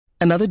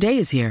Another day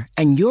is here,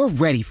 and you're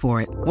ready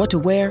for it. What to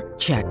wear?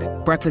 Check.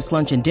 Breakfast,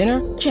 lunch, and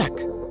dinner? Check.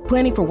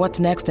 Planning for what's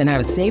next and how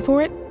to save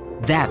for it?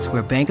 That's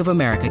where Bank of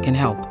America can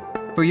help.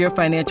 For your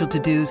financial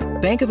to-dos,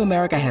 Bank of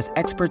America has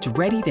experts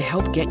ready to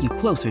help get you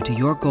closer to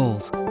your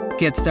goals.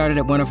 Get started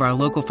at one of our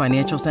local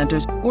financial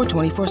centers or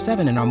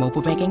 24/7 in our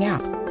mobile banking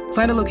app.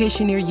 Find a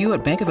location near you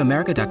at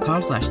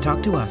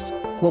bankofamerica.com/talktous.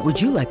 What would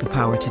you like the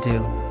power to do?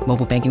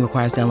 Mobile banking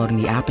requires downloading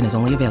the app and is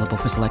only available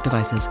for select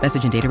devices.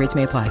 Message and data rates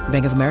may apply.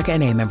 Bank of America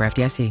N.A., member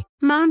FDIC.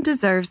 Mom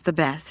deserves the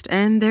best,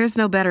 and there's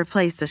no better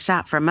place to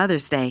shop for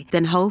Mother's Day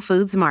than Whole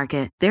Foods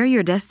Market. They're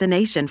your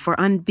destination for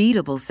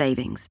unbeatable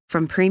savings,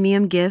 from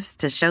premium gifts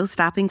to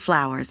show-stopping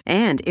flowers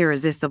and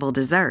irresistible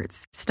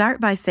desserts. Start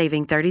by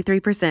saving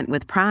 33%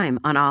 with Prime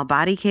on all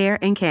body care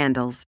and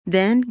candles.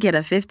 Then get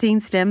a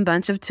 15-stem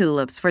bunch of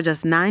tulips for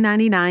just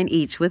 $9.99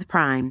 each with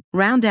Prime.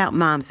 Round out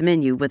Mom's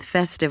menu with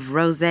festive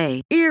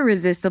rosé,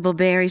 irresistible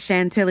berry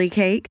chantilly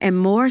cake, and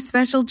more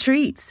special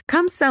treats.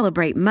 Come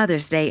celebrate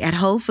Mother's Day at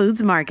Whole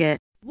Foods Market.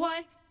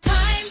 What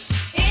time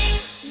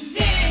is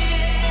it?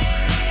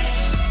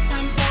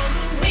 Time for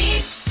the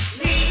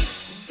weekly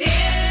dish.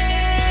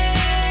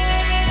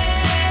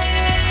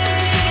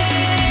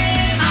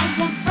 I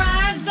want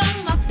fries on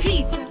my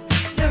pizza,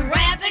 the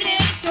rabbit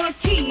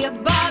tortilla,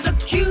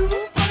 barbecue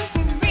from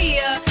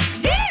Korea.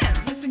 Damn,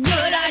 that's a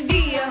good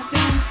idea.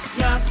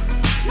 Yuck,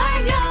 my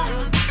yuck,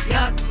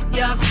 yuck,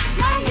 yuck,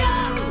 my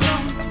yuck,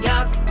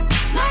 yuck,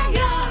 my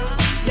yuck,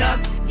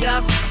 yuck,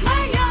 yuck,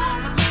 my yuck.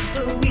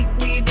 The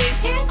weekly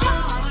dish is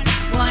on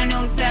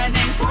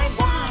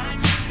 107.1.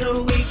 The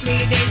weekly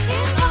dish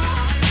is on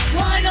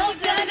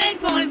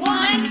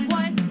 107.1.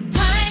 What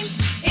time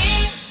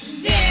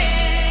is it?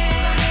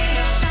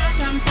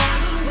 Time for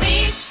the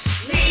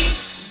weekly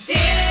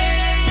dish.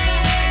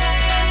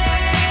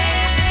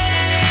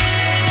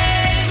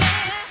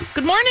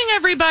 Good morning,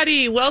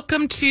 everybody.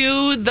 Welcome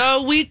to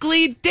the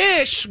Weekly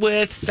Dish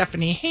with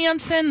Stephanie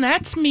Hansen.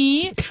 That's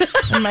me.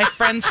 And my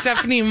friend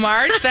Stephanie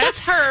March. That's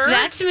her.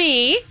 That's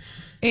me.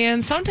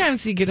 And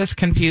sometimes you get us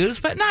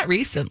confused, but not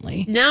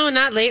recently. No,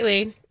 not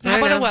lately. How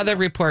about a weather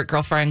report,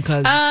 girlfriend?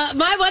 Because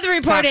my weather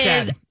report top is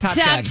 10.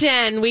 top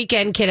 10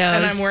 weekend kiddos.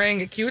 And I'm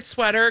wearing a cute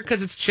sweater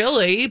because it's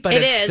chilly, but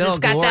It it's is. still It's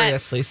got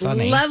gloriously that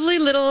sunny. lovely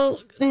little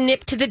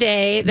nip to the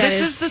day. This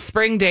is the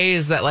spring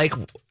days that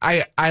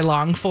I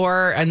long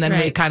for, and then we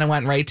Right. kind of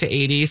went right to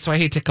 80. So I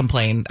hate to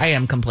complain. I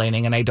am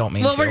complaining, and I don't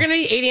mean to. Well, we're going to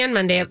be 80 on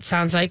Monday, it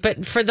sounds like.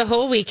 But for the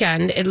whole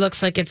weekend, it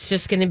looks like it's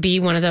just going to be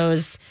one of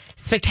those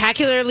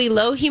spectacularly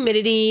low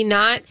humidity,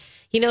 not,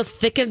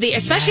 thick of the,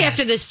 especially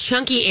after this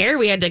chunky air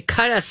we had to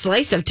cut a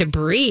slice of to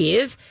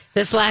breathe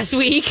this last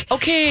week.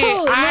 Okay,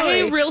 Holy I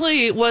moly.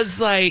 really was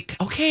like,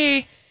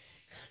 okay,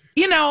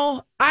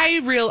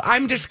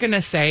 I'm just going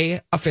to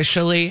say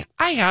officially,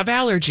 I have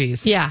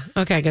allergies. Yeah.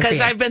 Okay, good. Because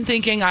I've been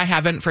thinking I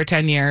haven't for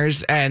 10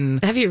 years,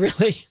 and Have you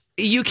really?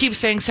 you keep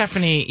saying,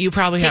 Stephanie, you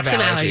probably have Take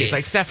some allergies. allergies.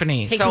 Like,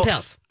 Stephanie. Take some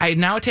pills. I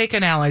now take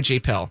an allergy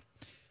pill.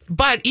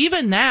 But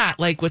even that,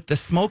 like with the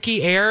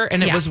smoky air,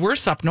 and it Yeah. was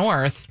worse up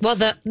north Well,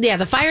 the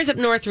fires up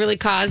north really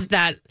caused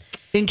that.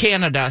 in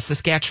Canada,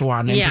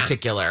 Saskatchewan in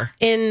particular.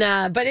 We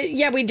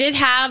did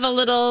have a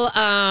little,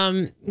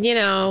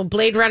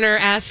 Blade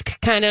Runner-esque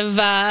kind of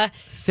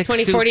Thick soup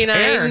air.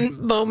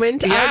 2049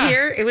 moment Yeah. out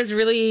here. It was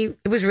really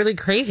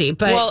crazy.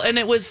 But Well, and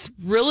it was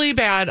really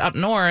bad up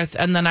north,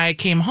 and then I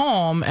came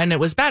home and it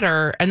was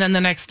better, and then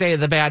the next day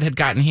the bad had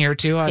gotten here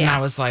too, and Yeah. I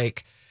was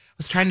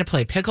trying to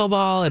play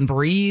pickleball and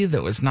breathe.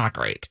 It was not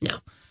great. no,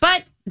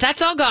 but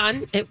that's all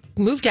gone. It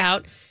moved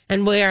out,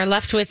 and we are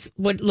left with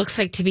what looks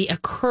like to be a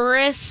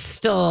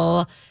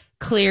crystal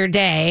clear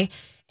day.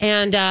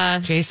 And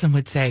Jason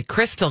would say,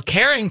 Crystal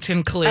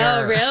Carrington clear.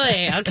 oh,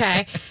 really?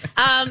 Okay.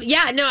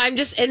 I'm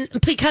just, and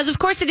because of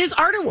course it is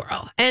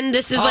Art-A-Whirl, and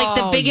this is like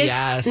the Oh, biggest,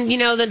 yes.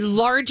 the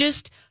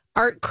largest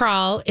art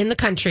crawl in the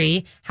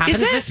country happens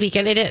Is it? this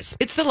weekend. It is.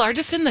 It's the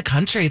largest in the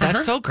country.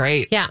 That's so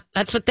great. Yeah,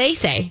 that's what they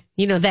say.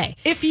 They.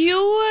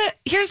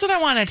 Here's what I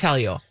want to tell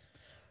you.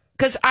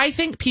 Because I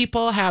think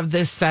people have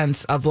this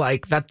sense of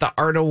that the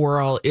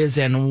Art-A-Whirl is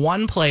in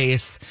one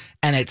place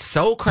and it's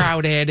so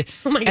crowded.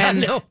 Oh my God,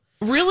 and no.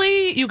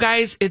 Really, you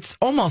guys, it's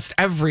almost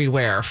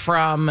everywhere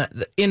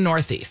in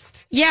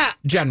Northeast. Yeah.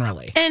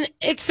 Generally. And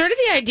it's sort of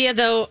the idea,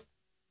 though,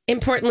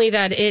 importantly,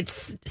 that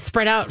it's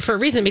spread out for a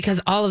reason, because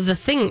all of the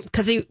thing,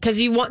 because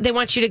they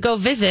want you to go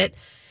visit.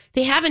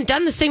 They haven't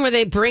done this thing where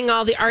they bring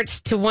all the arts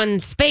to one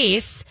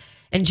space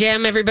and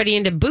jam everybody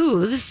into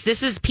booths.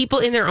 This is people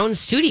in their own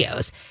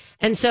studios.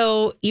 And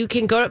so you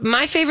can go.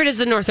 My favorite is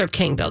the Northrop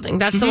King building.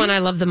 That's the one I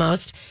love the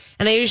most.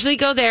 And I usually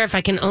go there if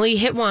I can only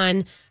hit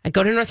one. I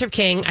go to Northrop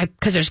King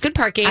because there's good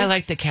parking. I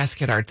like the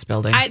Casket Arts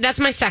building. That's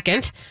my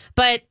second.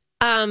 But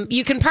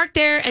you can park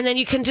there, and then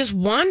you can just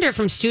wander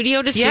from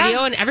studio to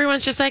studio, and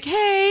everyone's just like,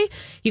 hey,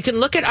 you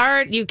can look at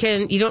art. You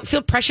don't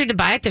feel pressured to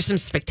buy it. There's some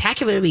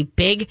spectacularly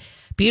big,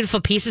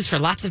 beautiful pieces for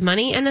lots of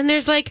money. And then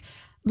there's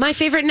my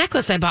favorite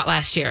necklace I bought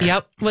last year.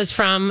 Yep. Was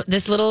from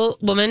this little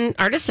woman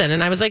artisan.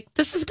 And I was like,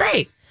 this is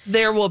great.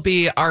 There will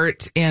be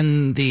art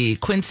in the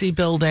Quincy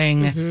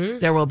building.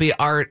 There will be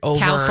art over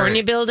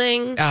California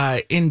building.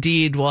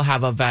 Indeed, we'll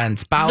have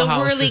events.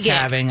 Bauhaus is Whirligig,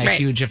 having a right.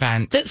 huge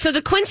event. So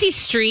the Quincy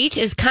Street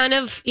is kind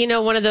of,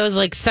 one of those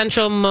like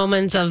central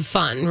moments of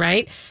fun,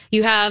 right?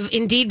 You have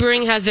Indeed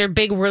Brewing has their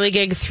big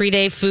Whirligig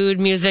 3-day food,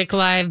 music,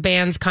 live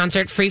bands,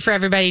 concert, free for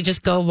everybody.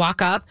 Just go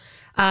walk up.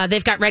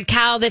 They've got Red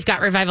Cow. They've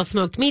got Revival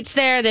Smoked Meats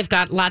there. They've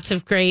got lots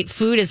of great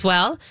food as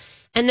well.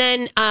 And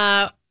then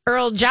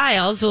Earl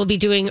Giles will be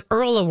doing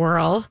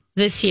Earl-a-Whirl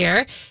this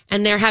year.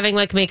 And they're having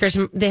like makers.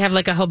 They have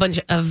like a whole bunch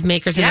of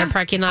makers in their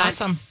parking lot.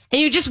 Awesome. And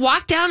you just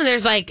walk down and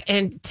there's like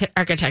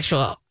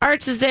architectural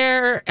arts is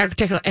there,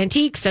 architectural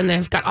antiques. And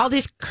they've got all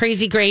these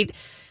crazy great,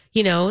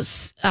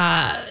 studios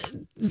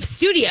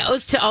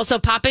to also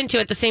pop into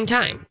at the same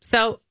time.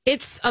 So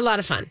it's a lot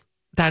of fun.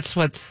 That's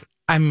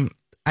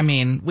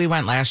we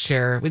went last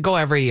year. We go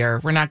every year.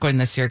 We're not going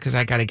this year because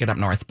I got to get up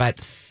north, but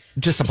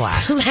just a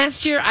blast.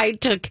 Last year,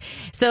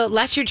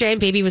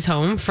 Giant Baby was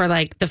home for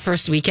like the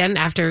first weekend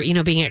after,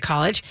 being at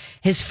college.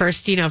 His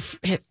first,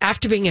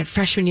 after being a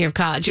freshman year of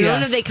college.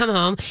 When they come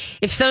home,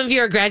 if some of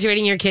you are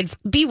graduating your kids,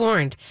 be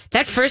warned.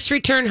 That first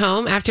return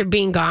home after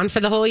being gone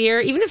for the whole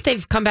year, even if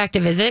they've come back to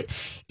visit,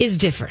 is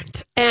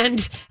different.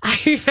 And I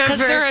remember. Because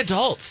they're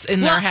adults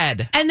in their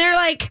head. And they're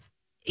like,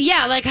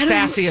 yeah, like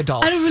sassy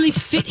adults. I don't really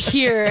fit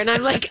here, and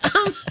I'm like,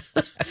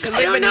 because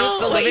they've been used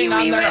to living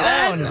on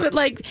their own. But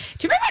like,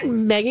 do you remember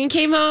when Megan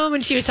came home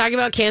and she was talking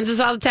about Kansas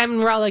all the time, and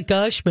we're all like,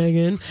 "Gosh,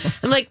 Megan,"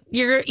 I'm like,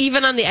 you're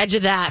even on the edge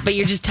of that, but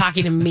you're just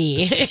talking to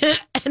me.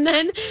 And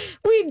then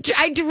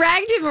I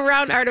dragged him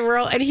around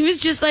Art-a-Whirl, and he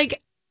was just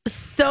like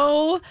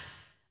so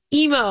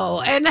emo,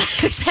 and I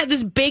just had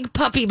this big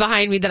puppy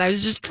behind me that I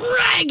was just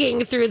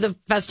dragging through the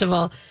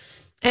festival.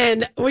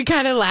 And we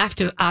kind of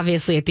laughed,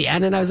 obviously, at the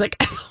end. And I was like,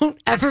 I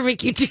won't ever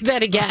make you do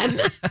that again. And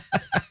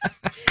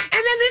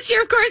then this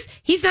year, of course,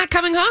 he's not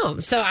coming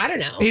home. So I don't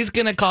know. He's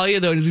going to call you,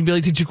 though. He's going to be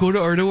like, did you go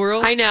to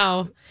Art-a-Whirl? I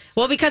know.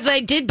 Well, because I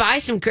did buy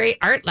some great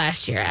art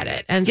last year at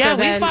it. And yeah,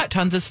 we bought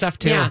tons of stuff,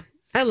 too. Yeah,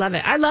 I love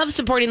it. I love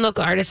supporting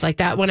local artists like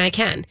that when I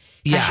can.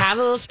 If I have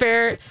a little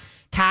spare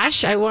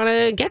cash, I want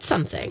to get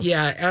something.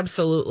 Yeah,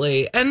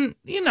 absolutely. And,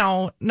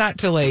 not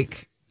to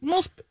like,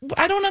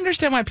 I don't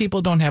understand why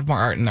people don't have more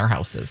art in their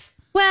houses.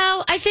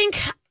 Well, I think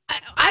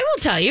I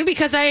will tell you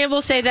because I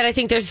will say that I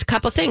think there's a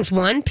couple things.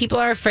 One, people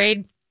are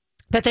afraid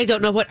that they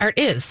don't know what art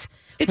is.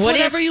 It's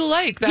whatever you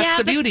like. That's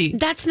the beauty.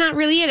 That's not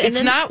really it.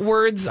 It's not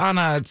words on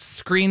a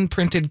screen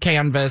printed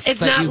canvas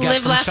that you get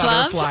live, from laugh,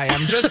 love. Shutterfly.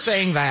 I'm just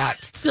saying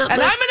that. And I'm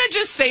going to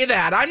just say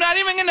that. I'm not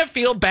even going to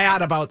feel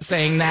bad about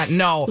saying that.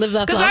 No.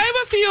 Because I have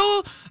a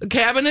few.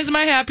 Cabin is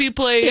my happy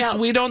place. Yeah.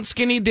 We don't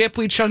skinny dip.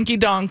 We chunky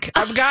dunk.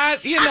 I've got,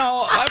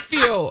 a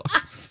few.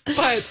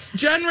 But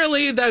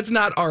generally, that's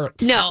not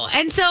art. No.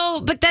 And so,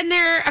 but then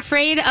they're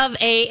afraid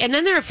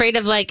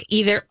of like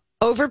either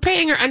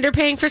overpaying or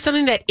underpaying for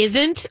something that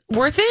isn't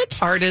worth it.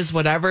 Art is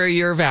whatever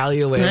your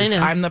value is. I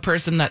know. I'm the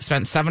person that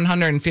spent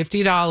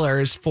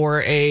 $750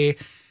 for a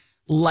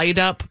light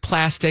up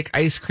plastic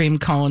ice cream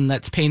cone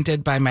that's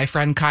painted by my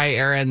friend Kai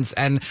Ahrens.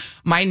 And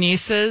my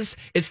nieces,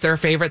 it's their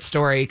favorite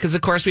story because,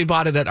 of course, we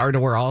bought it at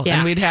Art-a-Whirl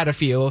and we'd had a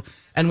few.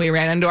 And we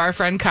ran into our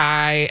friend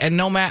Kai. And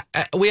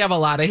we have a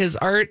lot of his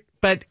art,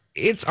 but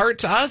it's art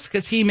to us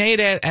because he made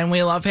it and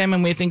we love him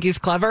and we think he's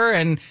clever.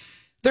 And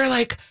they're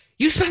like,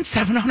 you spent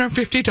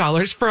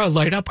 $750 for a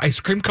light up ice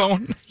cream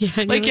cone?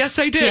 Yeah, yes,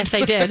 I did. Yes,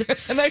 I did.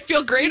 And I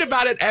feel great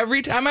about it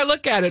every time I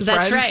look at it,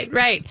 That's friends.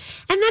 right.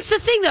 And that's the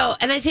thing, though.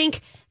 And I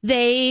think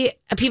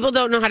people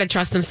don't know how to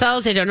trust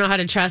themselves. They don't know how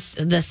to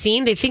trust the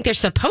scene. They think they're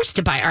supposed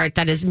to buy art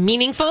that is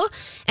meaningful.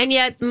 And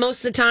yet, most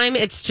of the time,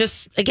 it's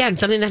just, again,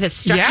 something that has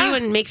struck you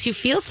and makes you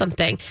feel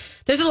something.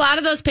 There's a lot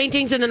of those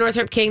paintings in the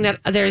Northrop King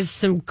that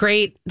there's a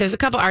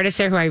couple artists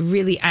there who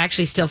I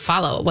actually still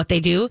follow what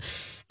they do.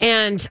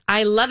 And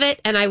I love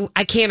it, and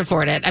I can't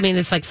afford it. I mean,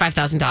 it's like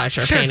 $5,000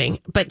 for a painting.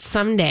 But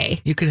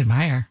someday you could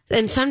admire,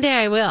 and someday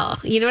I will.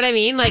 You know what I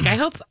mean? Like I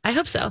hope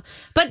so.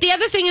 But the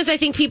other thing is, I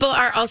think people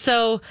are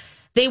also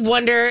they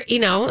wonder.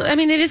 I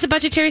mean, it is a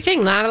budgetary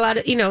thing. Not a lot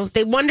of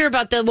they wonder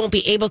about they won't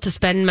be able to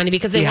spend money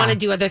because they want to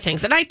do other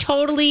things. And I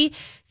totally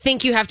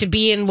think you have to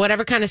be in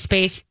whatever kind of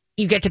space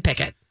you get to pick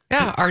it.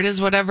 Yeah, art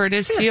is whatever it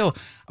is to you.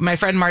 My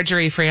friend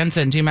Marjorie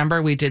Franzen, do you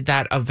remember we did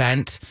that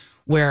event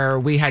where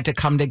we had to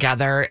come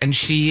together and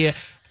she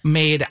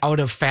made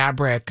out of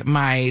fabric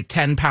my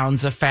 10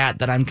 pounds of fat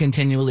that I'm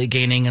continually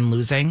gaining and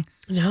losing?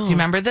 No. Do you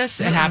remember this?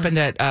 It happened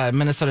at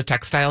Minnesota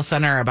Textile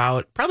Center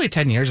about probably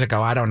 10 years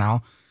ago. I don't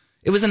know.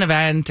 It was an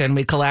event and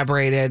we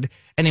collaborated.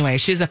 Anyway,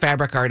 she's a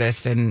fabric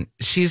artist and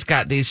she's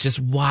got these just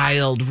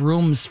wild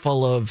rooms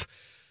full of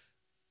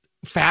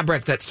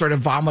fabric that's sort of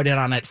vomited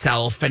on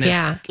itself and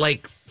it's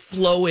like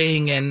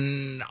flowing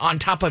and on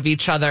top of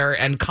each other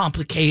and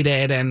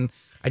complicated, and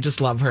I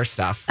just love her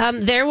stuff.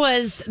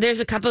 There's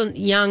a couple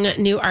young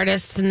new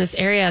artists in this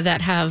area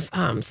that have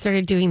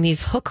started doing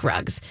these hook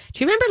rugs.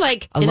 Do you remember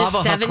in the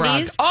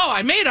 70s? Oh,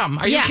 I made them.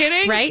 Are you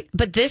kidding? Right.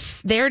 But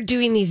they're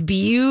doing these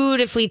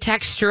beautifully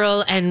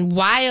textural and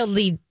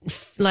wildly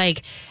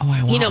like,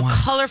 I want one.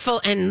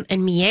 colorful and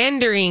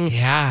meandering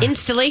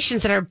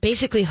installations that are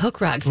basically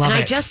hook rugs. Love and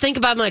I it. just think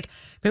about, I'm like,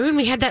 remember when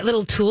we had that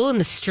little tool in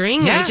the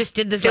string? Yeah. We just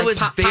did this. It like, was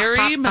pop, very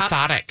pop, pop, pop.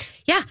 methodic.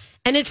 Yeah,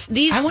 and it's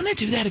these. I want to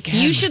do that again.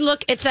 You should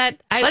look. It's at.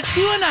 Let's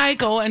you and I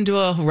go and do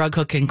a rug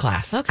hooking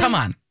class. Okay. Come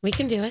on. We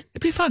can do it.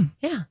 It'd be fun.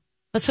 Yeah.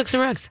 Let's hook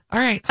some rugs. All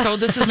right. So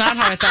this is not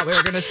how I thought we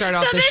were going to start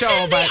off So the this show.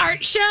 is but the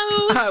art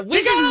show.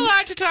 we got a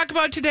lot to talk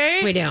about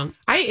today. We do.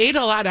 I ate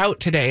a lot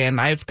out today,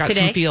 and I've got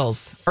Today? some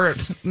feels. Or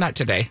not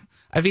today.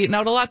 I've eaten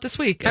out a lot this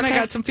week, and I Okay.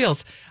 got some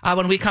feels.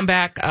 When we come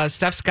back,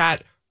 Steph's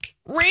got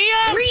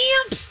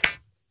ramps.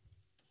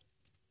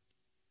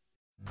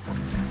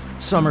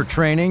 Summer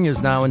training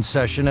is now in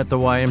session at the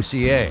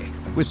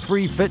YMCA with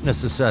free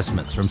fitness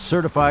assessments from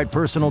certified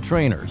personal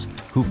trainers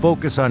who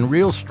focus on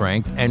real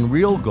strength and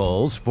real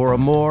goals for a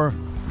more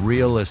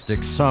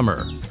realistic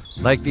summer,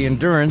 like the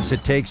endurance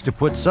it takes to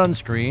put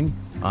sunscreen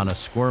on a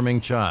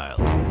squirming child.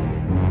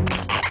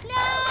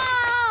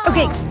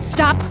 Okay,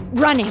 stop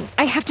running.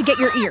 I have to get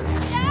your ears.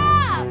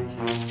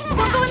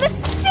 Don't go in the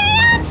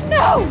sand!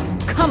 No!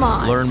 Come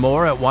on. Learn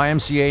more at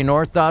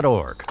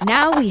ymcanorth.org.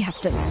 Now we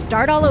have to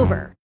start all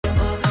over.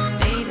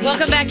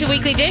 Welcome back to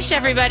Weekly Dish,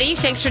 everybody.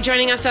 Thanks for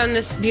joining us on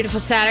this beautiful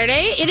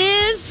Saturday. It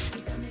is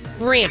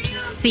ramps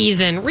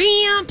season.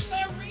 Ramps.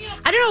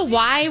 I don't know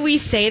why we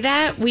say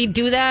that. We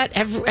do that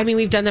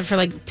we've done that for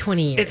like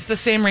 20 years. It's the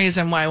same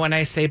reason why when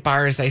I say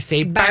bars, I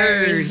say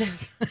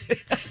bars.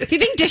 Do you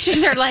think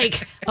dishers are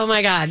like, oh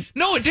my God?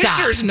 No, stop.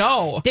 dishers,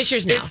 no.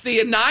 Dishers, no. It's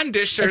the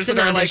non-dishers It's the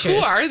that are like, who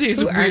non-dishers. are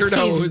these Who are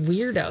weirdos? these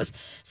weirdos?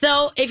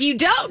 So, if you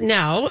don't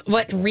know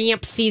what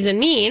ramp season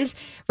means,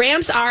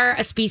 ramps are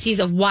a species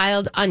of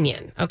wild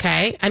onion,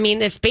 okay? I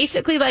mean, it's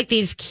basically like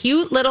these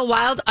cute little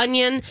wild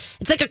onion.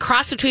 It's like a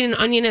cross between an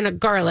onion and a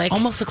garlic.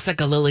 Almost looks like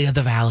a lily of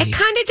the valley. It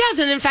kind of does.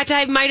 And in fact,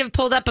 I might have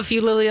pulled up a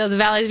few lily of the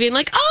valleys being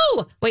like,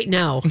 oh, wait,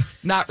 no.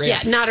 Not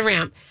ramps. Yeah, not a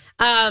ramp.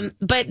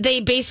 But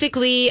they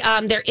basically,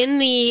 they're in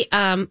the,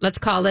 let's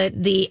call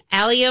it the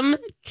Allium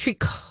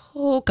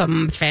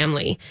trichocum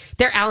family.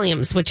 They're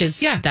alliums, which is,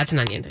 that's an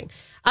onion thing.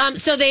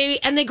 So they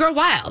grow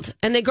wild,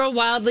 and they grow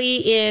wildly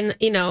in,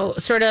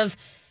 sort of,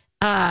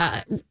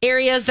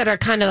 areas that are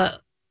kind of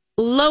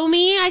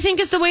loamy, I think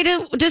is the way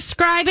to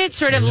describe it.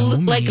 Sort of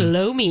like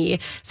loamy,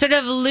 sort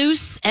of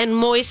loose and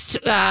moist,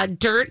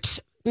 dirt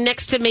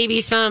next to maybe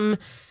some,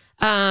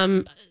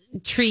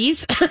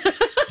 trees.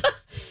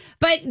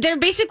 But they're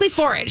basically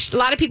foraged. A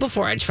lot of people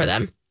forage for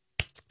them.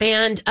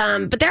 And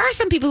but there are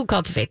some people who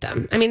cultivate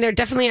them. I mean, there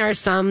definitely are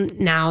some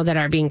now that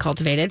are being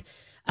cultivated.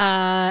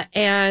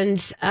 And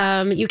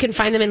you can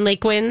find them in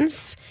lake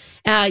winds.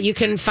 You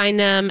can find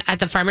them at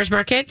the farmers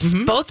markets.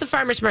 Mm-hmm. Both the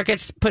farmers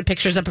markets put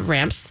pictures up of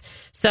ramps.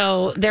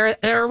 So they're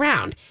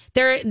around.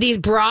 They're these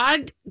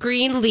broad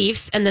green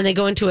leaves, and then they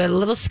go into a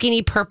little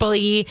skinny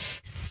purpley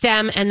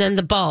stem, and then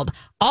the bulb.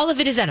 All of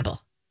it is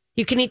edible.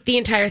 You can eat the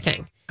entire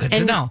thing. Good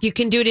And to know. you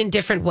can do it in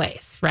different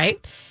ways,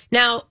 right?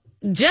 Now,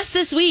 just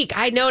this week,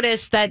 I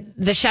noticed that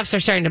the chefs are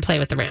starting to play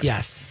with the ramps.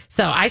 Yes.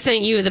 So I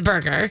sent you the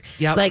burger.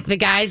 Yep. Like the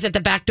guys at the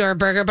Backdoor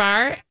Burger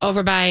Bar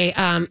over by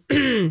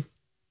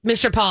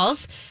Mr.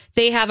 Paul's,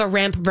 they have a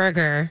ramp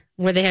burger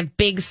where they have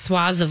big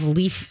swaths of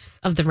leaves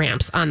of the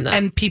ramps on them.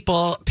 And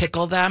people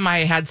pickle them. I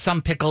had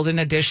some pickled in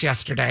a dish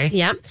yesterday.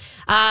 Yeah.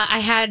 I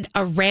had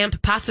a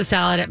ramp pasta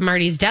salad at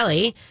Marty's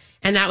Deli,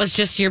 and that was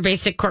just your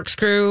basic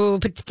corkscrew,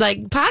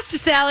 like pasta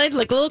salad,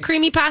 like a little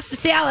creamy pasta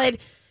salad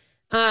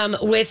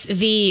with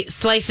the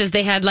slices.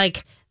 They had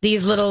like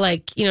these little,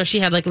 like, she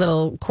had like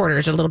little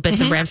quarters or little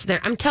bits of ramps in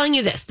there. I'm telling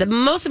you this, the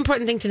most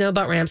important thing to know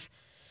about ramps,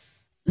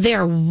 they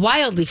are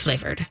wildly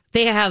flavored.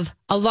 They have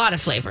a lot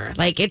of flavor.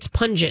 Like, it's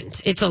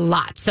pungent. It's a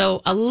lot.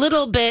 So a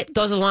little bit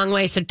goes a long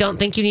way. So don't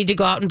think you need to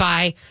go out and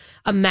buy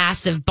a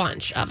massive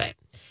bunch of it.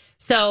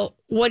 So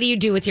what do you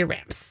do with your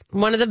ramps?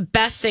 One of the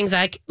best things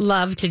I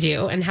love to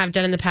do and have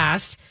done in the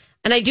past,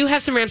 and I do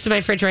have some ramps in my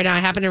fridge right now. I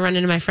happen to run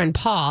into my friend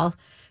Paul,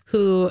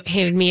 who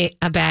handed me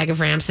a bag of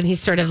ramps, and he's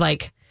sort of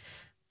like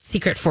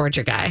secret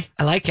forager guy.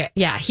 I like it.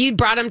 Yeah, he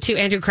brought them to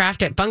Andrew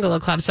Kraft at Bungalow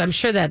Club, so I'm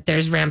sure that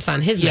there's ramps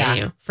on his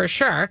menu for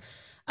sure.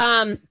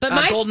 But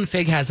my Golden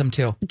Fig has them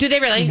too. do they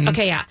really?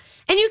 Okay, yeah.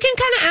 And you can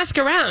kind of ask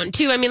around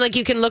too. I mean, like,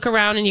 you can look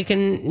around and you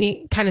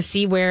can kind of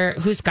see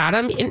who's got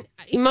them.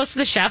 And most of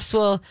the chefs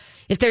will,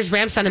 if there's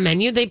ramps on a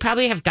menu, they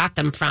probably have got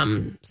them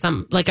from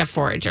some, like a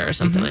forager or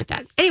something like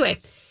that. Anyway,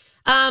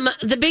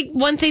 the big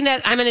one thing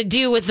that I'm going to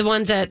do with the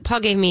ones that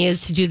Paul gave me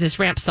is to do this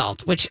ramp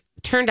salt, which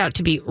turned out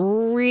to be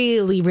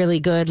really,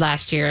 really good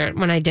last year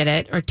when I did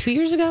it, or 2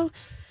 years ago.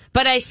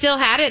 But I still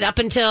had it up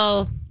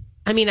until,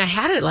 I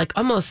had it like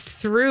almost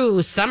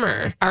through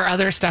summer. Our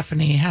other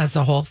Stephanie has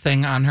a whole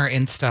thing on her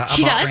Insta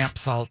She about does? ramp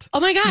salt. Oh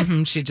my God.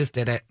 Mhm, she just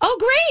did it. Oh,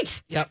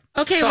 great. Yep.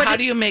 Okay, So what how did-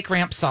 do you make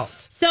ramp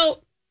salt?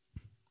 So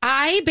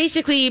I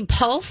basically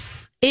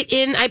pulse it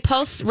in. I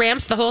pulse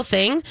ramps the whole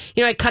thing.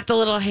 I cut the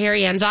little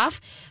hairy ends off,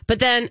 but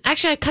then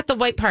actually I cut the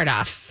white part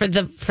off for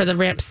the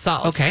ramp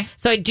salt. Okay.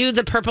 So I do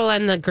the purple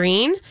and the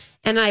green,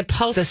 and I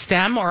pulse The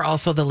stem or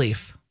also the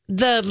leaf?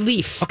 the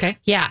leaf. Okay.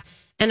 Yeah.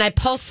 And I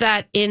pulse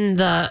that in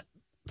the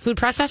food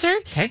processor.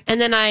 Okay. And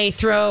then I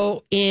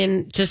throw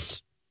in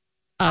just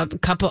a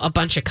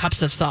bunch of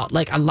cups of salt,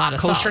 like a lot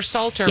of Kosher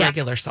salt or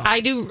regular salt?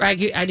 I do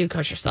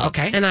kosher salt.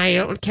 Okay. And I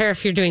don't care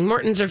if you're doing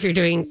Morton's or if you're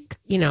doing,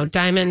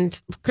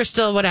 Diamond,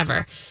 Crystal,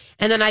 whatever.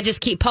 And then I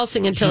just keep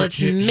pulsing until it's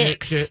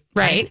mixed,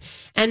 right?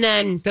 And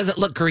then Does it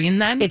look green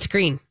then? it's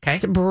green. Okay.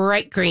 It's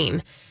bright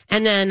green.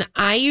 And then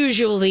I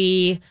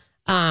usually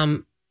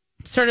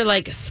sort of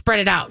like spread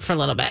it out for a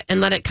little bit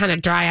and let it kind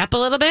of dry up a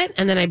little bit.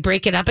 And then I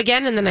break it up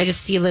again and then I just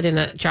seal it in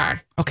a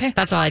jar. Okay.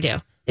 That's all I do.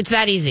 It's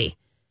that easy.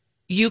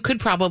 You could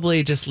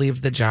probably just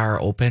leave the jar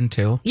open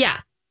too, Yeah.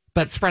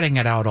 but spreading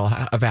it out will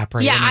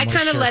evaporate. Yeah, any I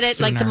kind of moisture let it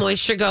like the sooner.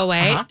 moisture go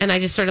away, Uh-huh. and I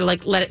just sort of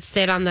like let it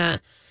sit on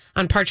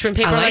parchment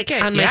paper, I like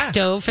it, on my yeah.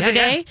 stove for the Yeah,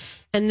 day,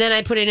 and then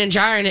I put it in a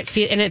jar, and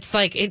it's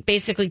like it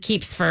basically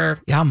keeps for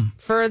Yum.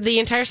 the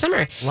entire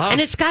summer. Love. And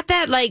it's got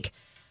that like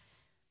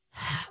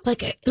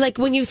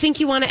when you think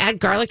you want to add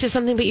garlic to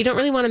something, but you don't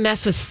really want to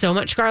mess with so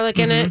much garlic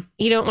in it.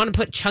 You don't want to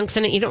put chunks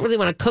in it. You don't really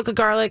want to cook a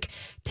garlic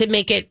to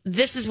make it.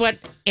 This is what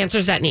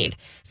answers that need.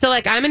 So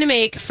like I'm going to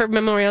make for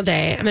Memorial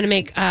Day, I'm going to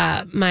make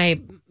my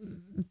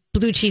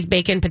blue cheese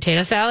bacon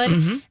potato salad.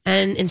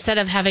 And instead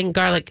of having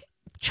garlic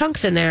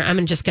chunks in there,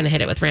 I'm just going to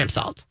hit it with ramp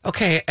salt.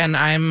 Okay, and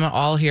I'm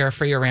all here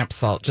for your ramp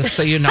salt, just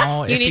so you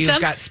know. You if need you've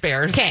some? got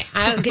spares. Okay,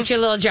 I'll get you a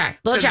little jar.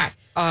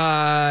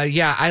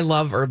 Yeah, I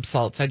love herb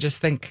salts. I just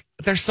think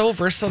they're so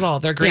versatile.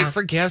 They're great Yeah.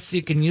 for gifts.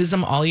 You can use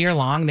them all year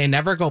long. They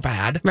never go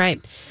bad. Right.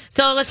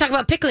 So let's talk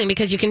about pickling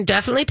because you can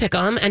definitely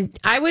pickle them. And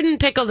I wouldn't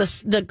pickle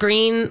the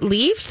green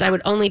leaves. I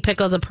would only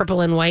pickle the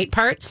purple and white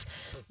parts.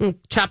 And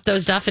chop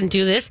those up and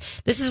do this.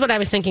 This is what I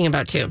was thinking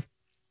about too.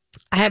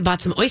 I had bought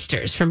some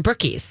oysters from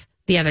Brookie's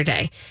the other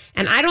day.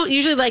 And I don't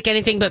usually like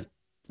anything but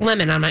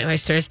lemon on my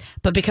oysters,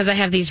 but because I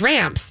have these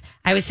ramps,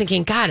 I was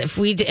thinking, God,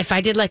 if I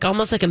did like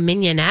almost like a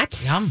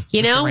mignonette, Yum, you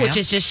with the know, which ramp.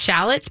 is just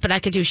shallots, but I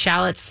could do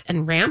shallots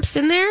and ramps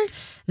in there.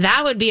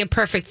 That would be a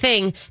perfect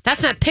thing.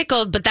 That's not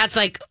pickled, but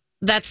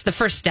that's the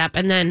first step.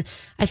 And then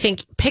I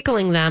think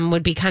pickling them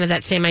would be kind of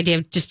that same idea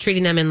of just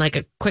treating them in like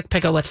a quick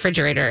pickle with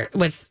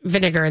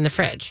vinegar in the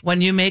fridge.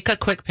 When you make a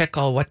quick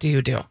pickle, what do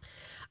you do?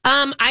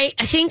 I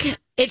think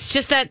it's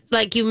just that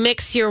like you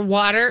mix your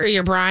water or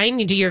your brine,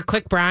 you do your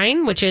quick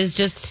brine, which is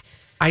just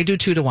I do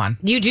 2 to 1.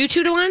 you do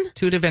 2 to 1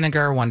 2 to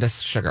vinegar, 1 to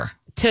sugar.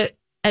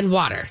 and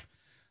water.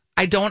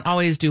 I don't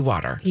always do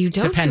water. You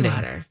don't do depending.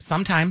 water?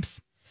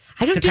 Sometimes.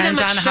 I don't Depends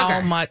do that on much sugar.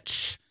 how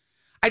much.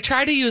 I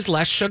try to use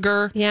less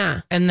sugar.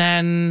 Yeah. And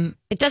then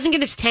It doesn't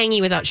get as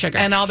tangy without sugar.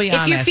 And I'll be if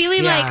you're honest,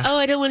 feeling yeah. like, oh,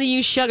 I don't want to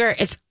use sugar,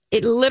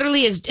 it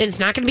literally is. It's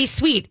not going to be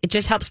sweet. It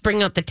just helps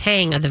bring out the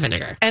tang of the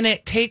vinegar. and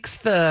it takes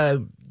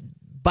the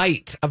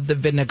bite of the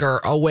vinegar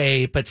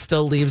away, but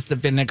still leaves the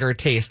vinegar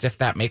taste, if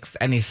that makes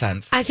any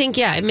sense. I think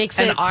it makes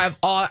And it.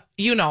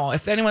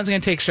 if anyone's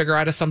going to take sugar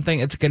out of something,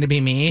 it's going to be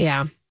me.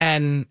 Yeah.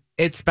 And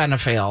it's been a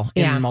fail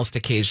Yeah. in most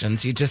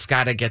occasions. You just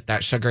got to get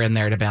that sugar in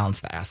there to balance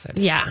the acid.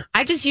 Yeah,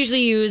 I just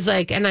usually use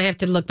and I have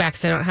to look back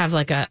because I don't have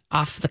like a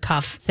off the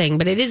cuff thing,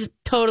 but it is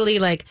totally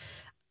like,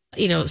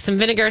 some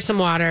vinegar, some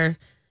water,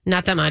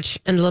 not that much,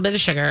 and a little bit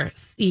of sugar.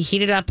 You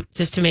heat it up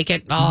just to make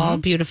it all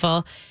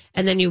beautiful.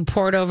 And then you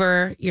pour it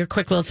over your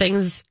quick little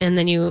things, and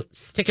then you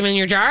stick them in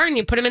your jar and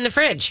you put them in the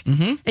fridge,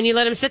 and you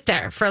let them sit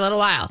there for a little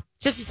while.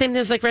 Just the same thing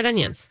as like red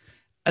onions.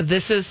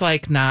 This is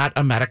like not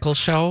a medical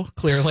show,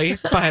 clearly,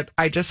 but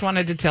I just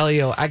wanted to tell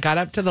you, I got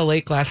up to the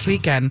lake last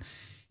weekend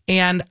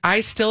and I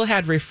still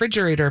had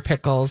refrigerator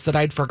pickles that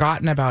I'd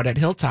forgotten about at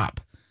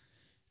Hilltop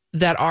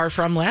that are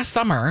from last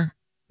summer,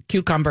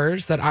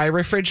 cucumbers that I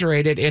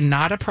refrigerated in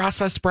not a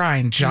processed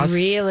brine, just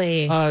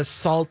Really? a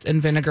salt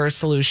and vinegar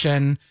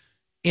solution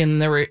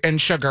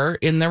and sugar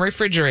in the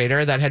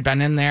refrigerator that had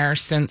been in there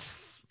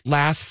since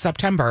last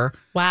September.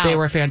 Wow. They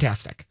were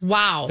fantastic.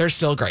 Wow. They're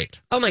still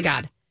great. Oh my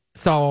God.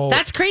 So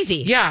That's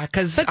crazy. yeah,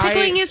 because But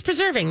pickling is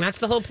preserving. That's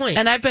the whole point.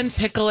 and I've been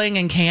pickling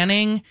and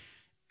canning.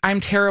 I'm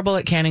terrible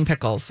at canning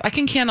pickles. I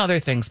can can other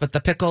things, but the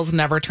pickles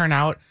never turn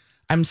out.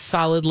 I'm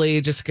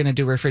solidly just going to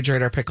do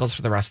refrigerator pickles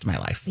for the rest of my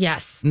life.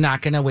 Yes.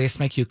 Not going to waste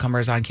my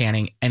cucumbers on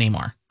canning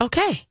anymore.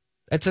 Okay.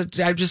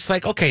 I'm just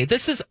like, okay,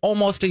 this is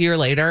almost a year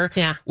later.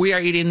 Yeah. We are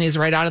eating these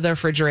right out of the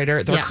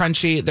refrigerator. They're Yeah.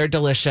 crunchy. They're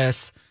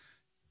delicious.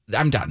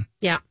 I'm done.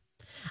 Yeah.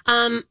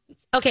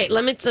 Okay,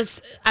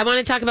 I want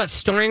to talk about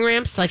storing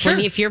ramps. Like Sure.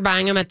 if you're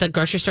buying them at the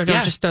grocery store, don't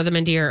Yeah. just throw them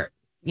into your,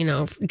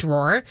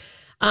 drawer.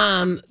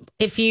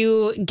 If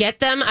you get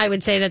them, I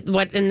would say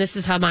and this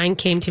is how mine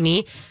came to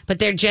me, but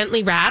they're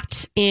gently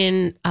wrapped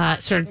in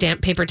sort of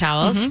damp paper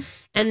towels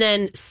and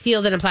then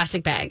sealed in a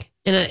plastic bag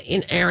in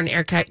an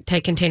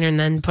airtight container and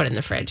then put in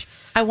the fridge.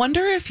 I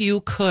wonder if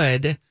you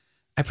could,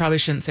 I probably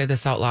shouldn't say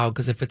this out loud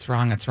because if it's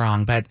wrong, it's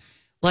wrong, but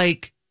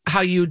like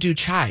how you do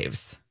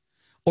chives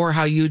or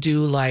how you do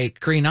like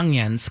green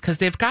onions, because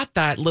they've got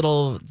the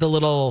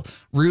little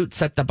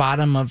roots at the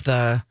bottom of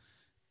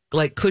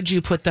could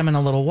you put them in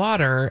a little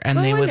water and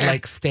I they would wonder.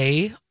 like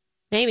stay?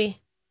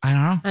 Maybe. I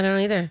don't know. I don't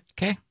know either.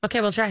 Okay.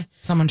 Okay, we'll try.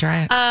 Someone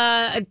try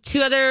it.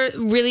 2 other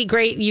really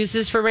great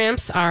uses for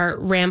ramps are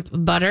ramp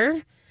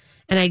butter.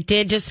 And I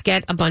did just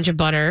get a bunch of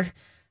butter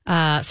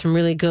some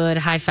really good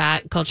high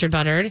fat cultured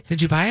buttered.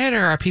 Did you buy it,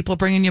 or are people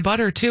bringing you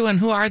butter too? And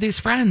who are these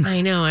friends?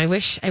 I know. I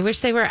wish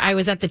they were. I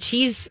was at the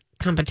cheese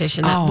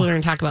competition that we're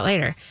going to talk about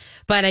later.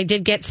 But I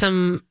did get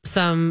some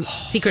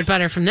secret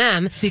butter from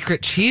them.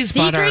 Secret cheese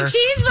butter.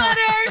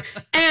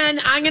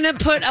 And I'm going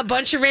to put a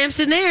bunch of ramps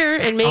in there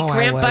and make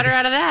ramp butter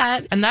out of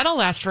that. And that'll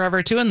last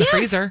forever too in the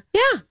freezer.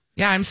 Yeah.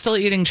 Yeah, I'm still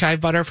eating chive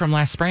butter from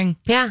last spring.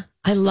 Yeah.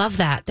 I love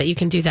that you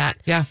can do that.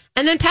 Yeah.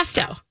 And then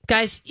pesto.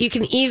 Guys, you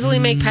can easily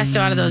make pesto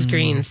out of those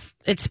greens.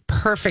 It's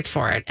perfect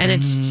for it. And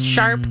it's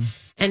sharp.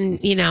 And,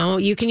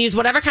 you can use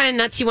whatever kind of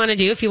nuts you want to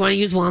do. If you want to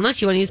use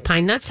walnuts, you want to use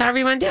pine nuts, however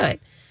you want to do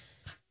it.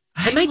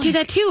 I might do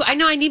that too. I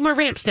know I need more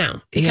ramps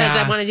now because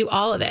I want to do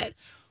all of it.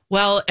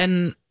 Well,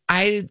 and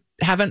I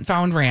haven't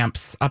found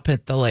ramps up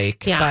at the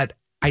lake, but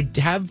I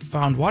have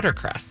found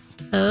watercress.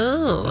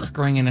 Oh. It's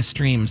growing in a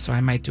stream, so I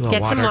might do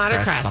Get some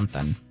watercress watercress.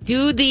 something.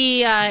 Do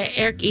the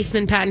Eric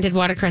Eastman patented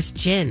watercress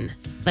gin.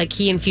 Like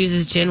he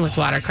infuses gin with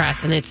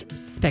watercress, and it's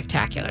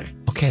spectacular.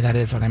 Okay, that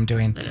is what I'm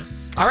doing. I know.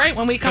 All right,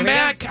 when we come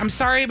back, I'm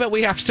sorry, but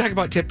we have to talk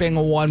about tipping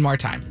one more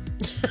time.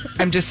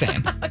 I'm just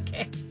saying.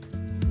 Okay.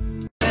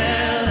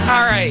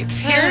 All right,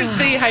 here's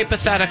the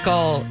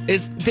hypothetical.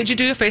 Did you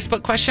do a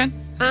Facebook question?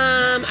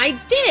 I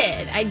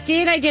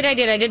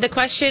did the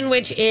question,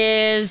 which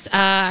is,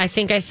 I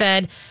think I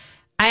said,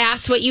 I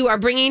asked what you are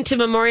bringing to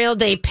Memorial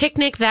Day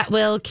picnic that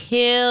will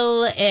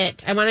kill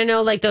it. I want to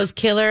know like those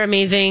killer,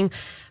 amazing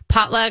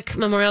potluck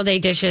Memorial Day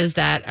dishes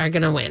that are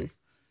going to win.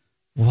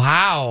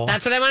 Wow.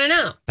 That's what I want to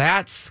know.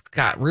 That's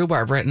got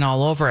rhubarb written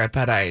all over it,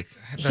 but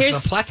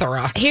there's a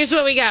plethora. Here's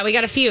what we got. We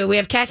got a few. We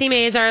have Kathy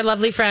Mays, our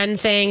lovely friend,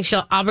 saying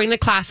I'll bring the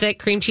classic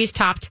cream cheese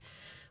topped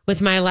with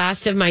my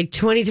last of my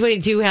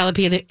 2022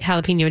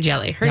 jalapeno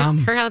jelly. Her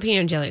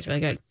jalapeno jelly is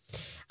really good.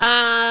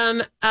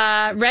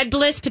 Red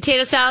Bliss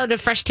potato salad of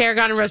fresh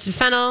tarragon and roasted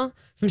fennel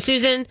from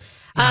Susan.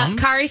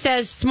 Kari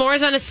says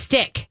s'mores on a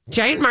stick,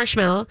 giant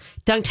marshmallow,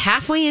 dunked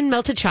halfway in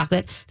melted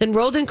chocolate, then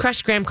rolled in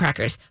crushed graham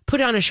crackers, put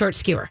on a short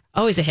skewer.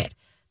 Always a hit.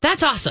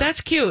 That's awesome.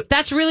 That's cute.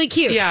 That's really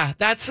cute. Yeah,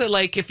 that's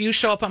like if you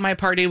show up at my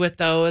party with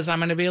those, I'm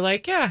going to be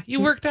like, yeah,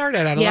 you worked hard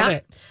at it. I love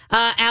it.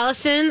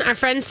 Allison, our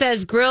friend,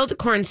 says grilled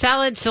corn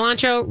salad,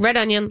 cilantro, red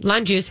onion,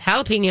 lime juice,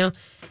 jalapeno,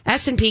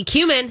 S&P,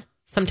 cumin,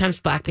 sometimes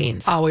black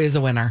beans. Always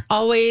a winner.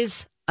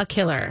 Always a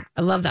killer.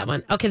 I love that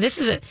one. Okay, this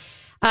is it.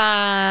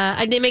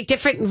 I did make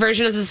different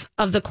versions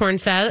of the corn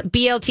salad,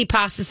 BLT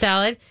pasta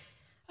salad,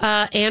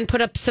 and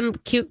put up some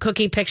cute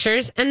cookie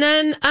pictures. And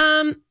then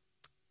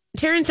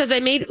Taryn says I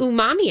made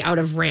umami out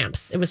of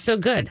ramps. It was so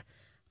good.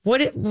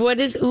 What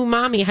is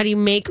umami? How do you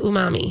make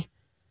umami?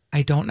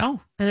 I don't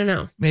know. I don't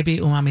know. Maybe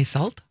umami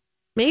salt?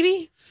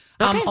 Maybe.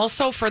 Okay.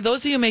 Also, for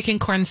those of you making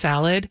corn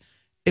salad,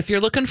 if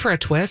you're looking for a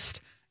twist,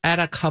 add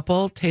a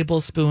couple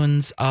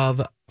tablespoons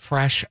of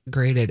fresh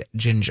grated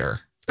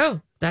ginger.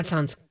 Oh, that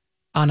sounds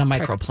on a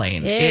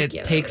microplane.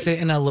 It takes it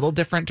in a little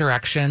different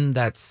direction.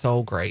 That's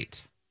so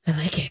great. I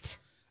like it.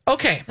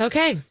 Okay.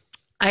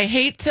 I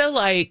hate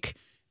to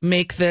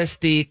make this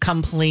the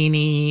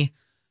complainy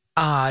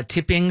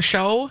tipping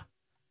show,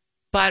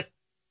 but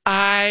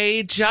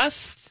I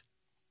just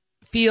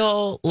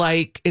feel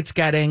like it's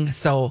getting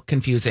so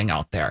confusing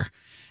out there.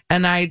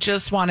 And I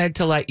just wanted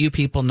to let you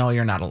people know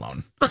you're not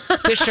alone.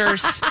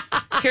 Fishers,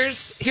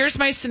 here's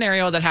my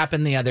scenario that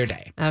happened the other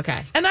day.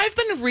 Okay. And I've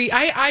been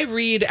I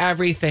read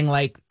everything.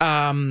 Like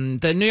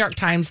the New York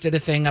Times did a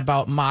thing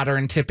about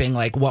modern tipping,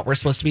 like what we're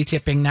supposed to be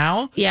tipping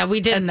now. Yeah,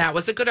 we did. And that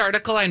was a good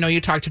article. I know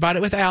you talked about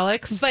it with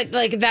Alex. But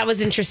that was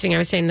interesting. I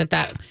was saying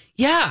that.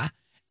 Yeah.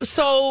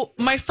 So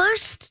my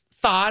first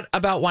thought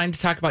about wanting to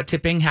talk about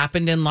tipping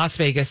happened in Las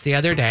Vegas the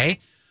other day,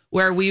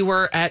 where we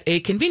were at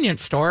a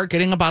convenience store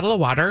getting a bottle of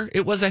water.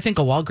 It was, I think,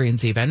 a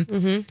Walgreens even.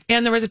 Mm-hmm.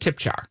 And there was a tip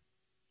jar.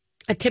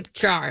 A tip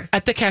jar.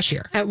 At the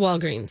cashier. At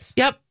Walgreens.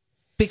 Yep.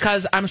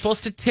 Because I'm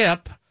supposed to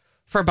tip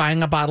for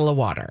buying a bottle of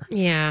water.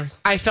 Yeah.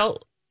 I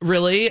felt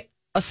really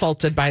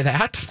assaulted by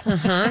that.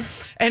 Uh-huh.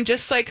 And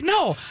just like,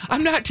 no,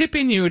 I'm not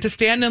tipping you to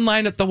stand in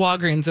line at the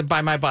Walgreens and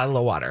buy my bottle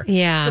of water.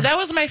 Yeah. So that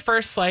was my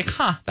first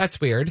that's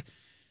weird.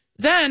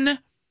 Then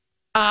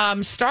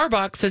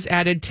Starbucks has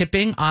added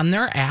tipping on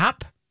their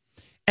app.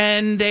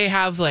 And they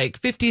have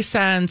 50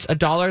 cents,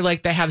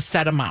 $1, they have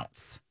set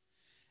amounts.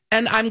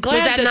 And I'm glad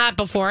was that not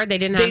before? They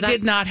didn't have that? They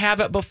did not have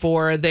it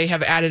before. They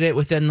have added it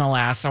within the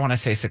last, I want to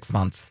say 6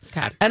 months.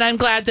 Okay. And I'm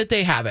glad that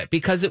they have it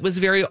because it was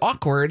very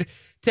awkward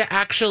to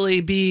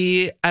actually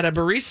be at a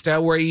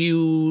barista where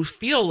you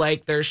feel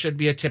like there should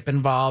be a tip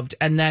involved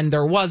and then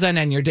there wasn't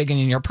and you're digging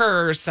in your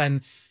purse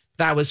and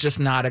that was just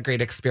not a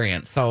great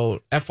experience.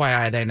 So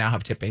FYI, they now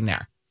have tipping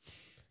there.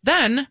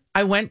 Then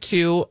I went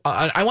to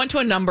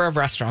a number of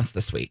restaurants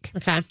this week.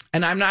 Okay.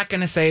 And I'm not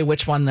going to say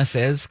which one this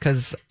is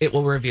because it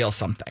will reveal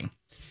something.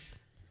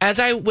 As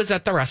I was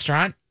at the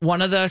restaurant,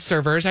 one of the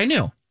servers I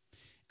knew,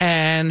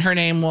 and her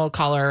name, we'll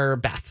call her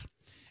Beth.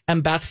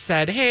 And Beth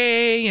said,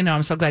 hey,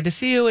 I'm so glad to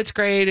see you. It's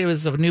great. It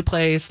was a new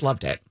place.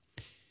 Loved it.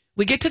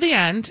 we get to the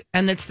end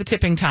and it's the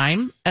tipping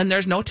time and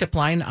there's no tip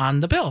line on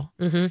the bill.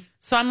 Mm-hmm.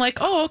 So I'm like,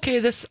 oh,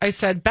 okay. I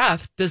said,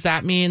 Beth, does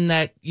that mean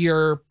that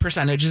your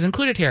percentage is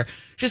included here?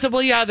 She said,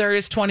 well, yeah, there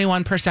is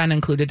 21%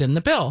 included in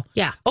the bill.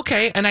 Yeah.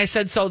 Okay. And I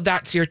said, so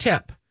that's your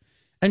tip.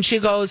 And she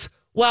goes,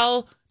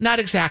 well, not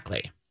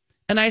exactly.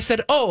 And I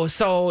said, oh,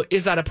 so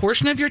is that a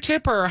portion of your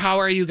tip or how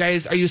are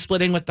you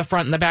splitting with the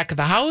front and the back of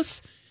the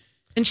house?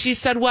 And she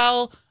said,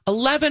 well,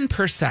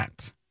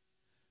 11%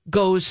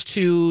 goes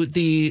to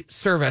the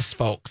service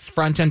folks,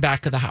 front and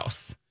back of the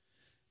house.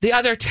 The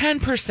other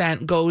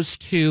 10% goes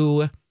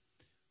to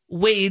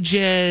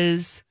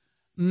wages,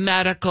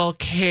 medical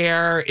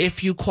care,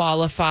 if you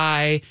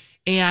qualify,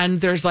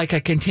 and there's like a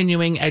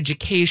continuing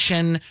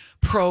education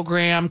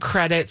program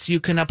credits you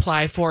can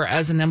apply for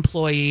as an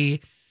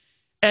employee.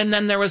 And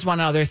then there was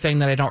one other thing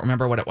that I don't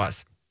remember what it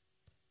was.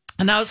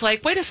 And I was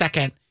like, wait a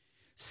second.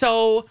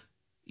 So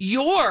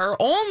you're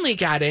only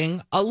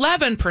getting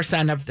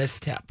 11% of this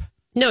tip.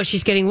 No,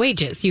 she's getting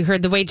wages. You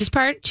heard the wages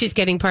part? She's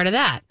getting part of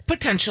that.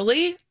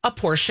 Potentially a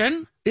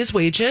portion is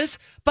wages,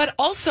 but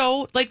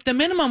also like the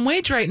minimum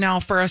wage right now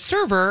for a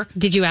server.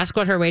 Did you ask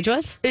what her wage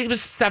was? It was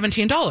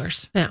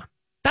 $17. Yeah.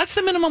 That's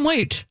the minimum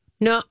wage.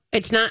 No,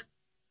 it's not.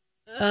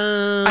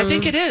 I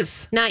think it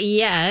is. Not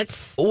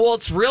yet. Well,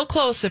 it's real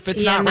close if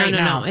it's not right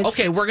now. No.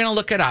 Okay, we're going to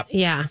look it up.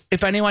 Yeah.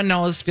 If anyone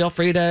knows, feel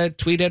free to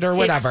tweet it or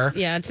whatever.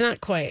 It's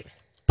not quite.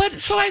 But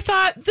so I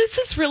thought this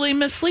is really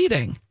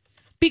misleading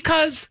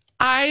because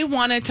I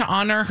wanted to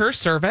honor her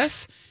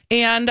service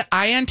and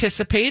I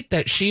anticipate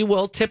that she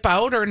will tip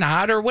out or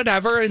not or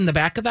whatever in the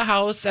back of the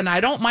house. And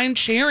I don't mind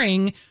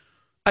sharing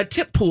a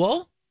tip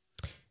pool.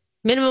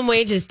 Minimum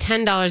wage is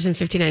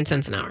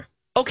 $10.59 an hour.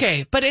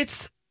 Okay, but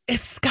it's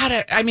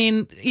gotta, I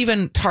mean,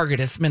 even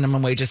Target's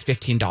minimum wage is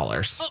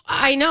 $15. Oh,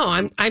 I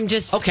know. I'm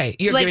just okay.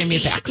 You're giving me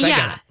facts. I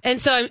get it.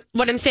 And so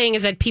what I'm saying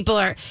is that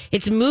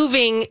it's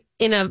moving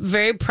in a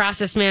very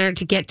processed manner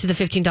to get to the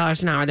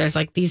 $15 an hour. There's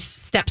like these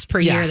steps per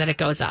year that it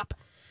goes up.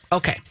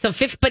 Okay. So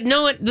but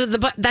no one,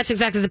 that's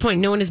exactly the point.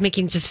 No one is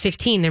making just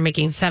 15. They're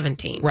making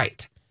 17.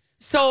 Right.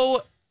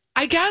 So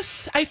I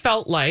guess I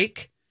felt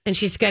like. And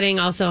she's getting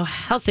also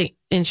healthy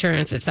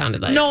insurance, it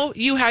sounded like. No,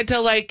 you have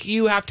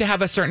to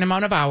have a certain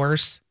amount of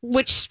hours.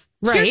 Which,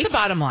 right. Here's the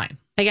bottom line.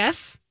 I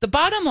guess. The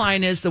bottom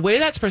line is the way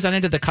that's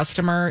presented to the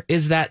customer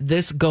is that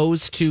this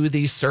goes to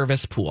the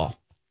service pool.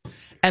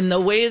 And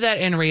the way that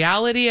in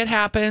reality it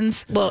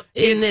happens. Well,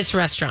 in this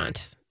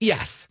restaurant.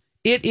 Yes.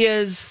 It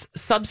is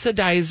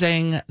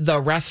subsidizing the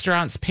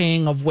restaurant's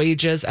paying of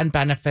wages and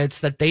benefits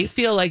that they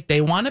feel like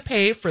they want to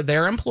pay for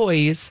their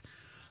employees.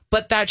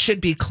 But that should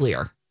be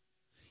clear.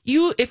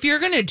 If you're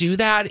going to do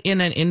that in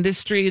an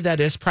industry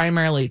that is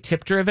primarily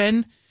tip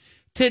driven,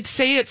 to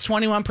say it's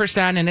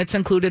 21% and it's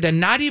included and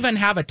not even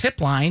have a tip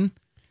line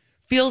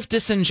feels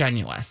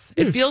disingenuous.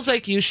 It feels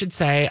like you should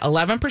say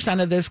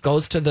 11% of this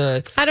goes to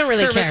the I don't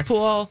really service care.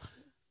 Pool.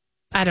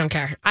 I don't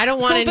care. I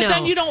don't want to know. But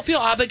then you don't feel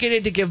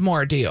obligated to give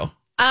more, do you?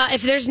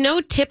 If there's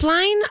no tip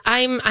line,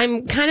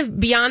 I'm kind of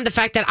beyond the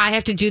fact that I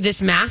have to do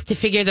this math to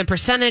figure the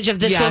percentage of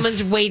this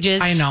woman's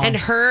wages and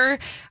her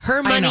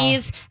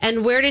monies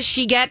and where does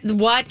she get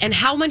what and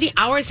how many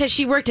hours has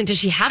she worked and does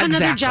she have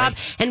another job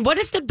and what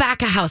does the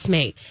back of house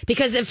make?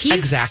 Because if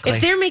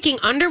they're making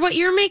under what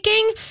you're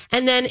making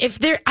and then if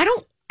I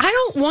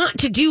don't want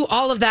to do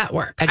all of that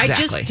work. Exactly. I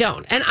just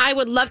don't. And I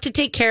would love to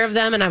take care of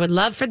them and I would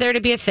love for there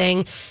to be a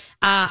thing.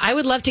 I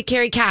would love to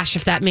carry cash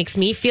if that makes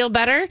me feel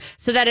better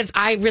so that if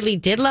I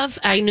really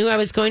I knew I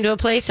was going to a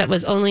place that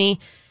was only,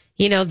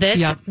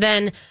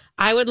 then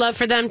I would love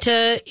for them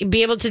to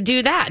be able to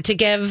do that, to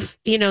give,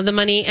 the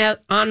money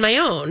on my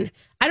own.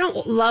 I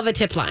don't love a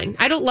tip line.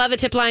 I don't love a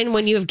tip line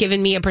when you have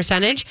given me a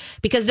percentage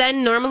because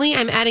then normally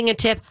I'm adding a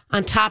tip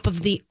on top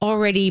of the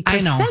already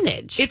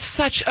percentage. It's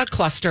such a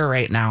cluster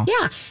right now.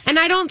 Yeah. And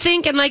I don't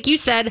think, and like you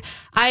said,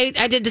 I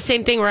did the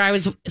same thing where I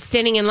was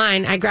standing in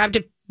line. I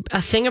grabbed a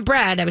thing of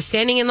bread. I was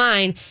standing in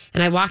line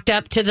and I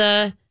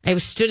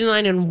stood in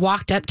line and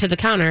walked up to the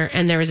counter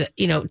and there was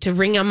to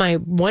ring on my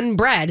one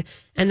bread.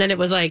 And then it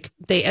was like,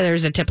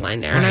 there's a tip line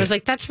there. Right. And I was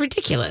like, that's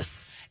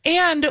ridiculous.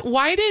 And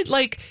why did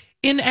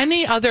in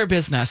any other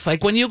business,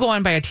 like when you go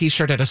and buy a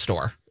t-shirt at a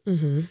store,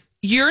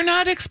 you're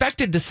not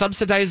expected to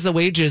subsidize the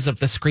wages of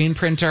the screen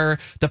printer,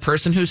 the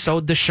person who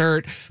sewed the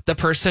shirt, the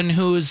person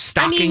who's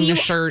stocking the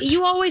shirt.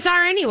 You always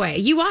are anyway.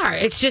 You are.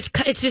 It's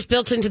just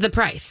built into the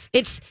price.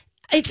 It's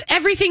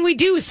everything we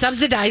do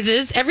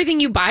subsidizes everything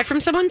you buy from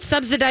someone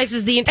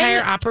subsidizes the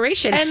entire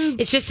operation. And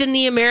it's just in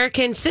the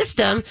American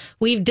system,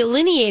 we've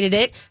delineated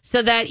it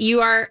so that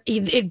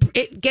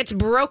it gets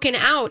broken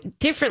out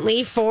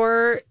differently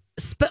for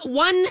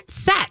one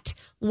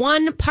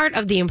part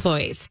of the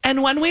employees.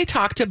 And when we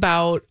talked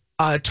about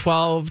a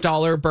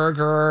 $12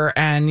 burger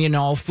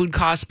and, food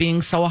costs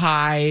being so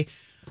high,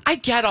 I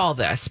get all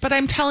this, but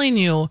I'm telling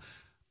you,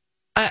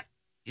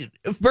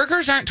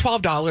 burgers aren't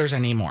 $12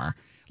 anymore.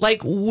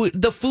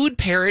 The food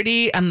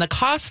parity and the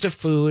cost of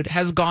food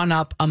has gone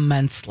up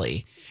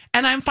immensely.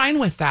 And I'm fine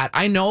with that.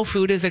 I know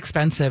food is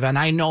expensive and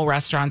I know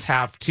restaurants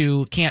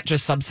can't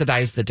just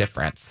subsidize the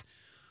difference.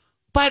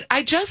 But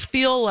I just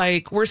feel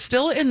like we're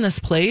still in this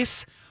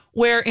place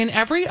where in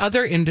every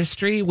other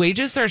industry,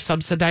 wages are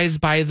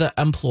subsidized by the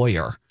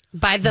employer.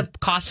 By the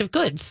cost of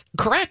goods.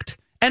 Correct.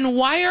 And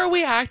why are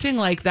we acting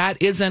like that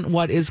isn't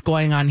what is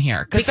going on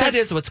here? Because that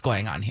is what's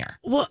going on here.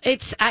 Well,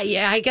 it's,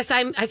 I guess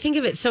I think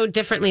of it so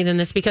differently than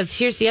this, because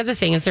here's the other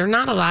thing is they're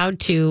not allowed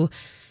to,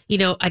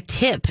 a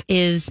tip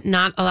is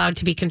not allowed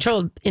to be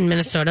controlled in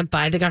Minnesota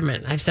by the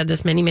government. I've said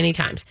this many, many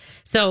times.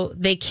 So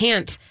they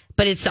can't,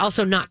 but it's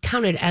also not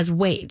counted as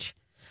wage.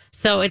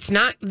 So it's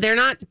not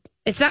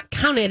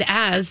counted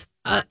as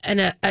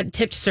a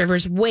tipped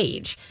server's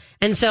wage.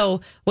 And so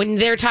when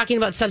they're talking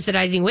about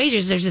subsidizing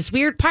wages, there's this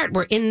weird part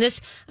where in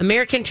this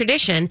American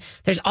tradition,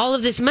 there's all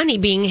of this money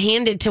being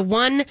handed to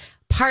one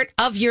part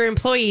of your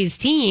employee's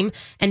team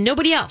and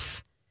nobody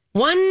else.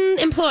 One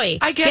employee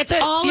gets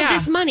all of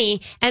this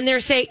money, and they're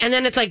saying, and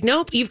then it's like,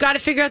 nope, you've got to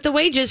figure out the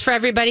wages for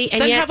everybody.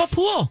 And then yet, have a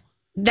pool.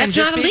 That's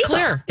not illegal.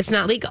 Clear. It's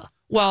not legal.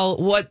 Well,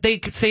 what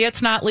they say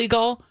it's not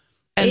legal.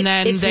 And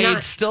then they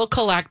still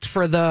collect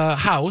for the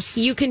house.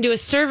 You can do a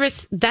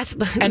service.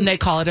 And they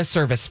call it a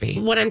service fee.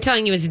 What I'm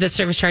telling you is the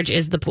service charge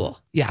is the pool.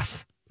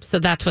 Yes. So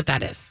that's what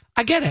that is.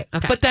 I get it.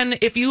 Okay. But then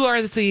if you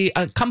are the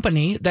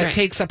company that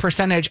takes a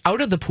percentage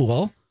out of the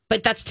pool.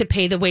 But that's to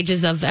pay the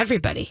wages of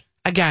everybody.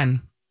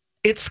 Again,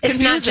 it's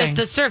confusing. It's not just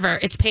the server.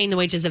 It's paying the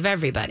wages of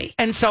everybody.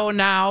 And so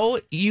now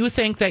you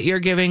think that you're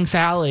giving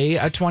Sally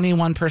a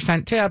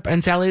 21% tip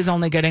and Sally's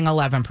only getting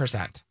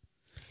 11%.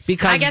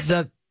 Because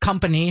the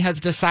company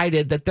has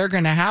decided that they're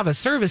going to have a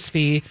service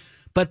fee,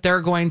 but they're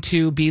going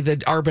to be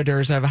the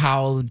arbiters of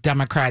how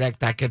democratic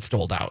that gets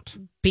doled out.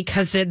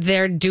 Because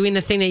they're doing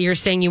the thing that you're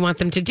saying you want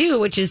them to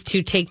do, which is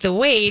to take the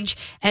wage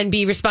and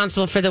be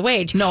responsible for the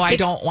wage. No, I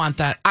don't want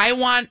that. I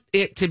want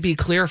it to be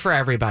clear for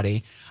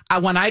everybody.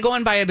 When I go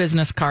and buy a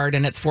business card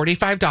and it's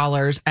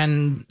 $45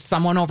 and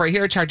someone over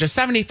here charges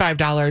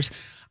 $75,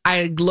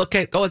 I look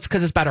at, it's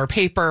because it's better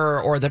paper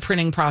or the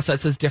printing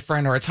process is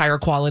different or it's higher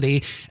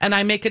quality. And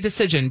I make a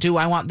decision. Do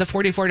I want the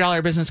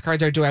 $44 business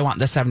cards or do I want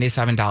the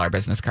 $77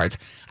 business cards?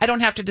 I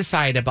don't have to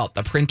decide about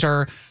the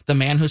printer, the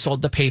man who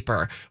sold the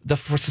paper, the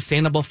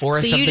sustainable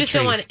forest of the trees. So you just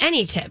don't want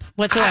any tip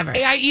whatsoever?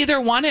 I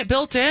either want it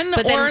built in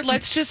or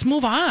let's just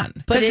move on.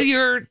 Because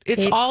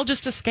it's all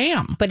just a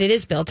scam. But it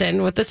is built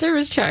in with the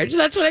service charge.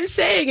 That's what I'm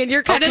saying. And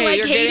you're kind of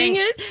hating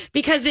it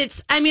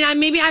because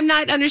I'm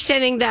not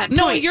understanding that point.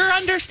 No, you're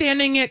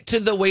understanding it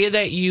to the way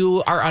that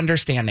you are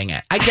understanding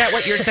it. I get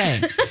what you're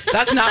saying.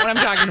 That's not what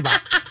I'm talking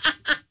about.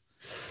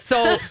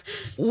 So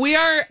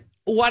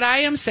what I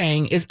am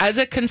saying is, as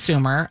a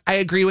consumer, I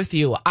agree with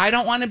you. I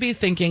don't want to be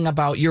thinking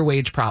about your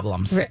wage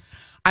problems. Right.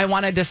 I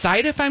want to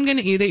decide if I'm going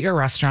to eat at your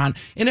restaurant.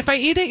 And if I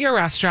eat at your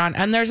restaurant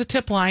and there's a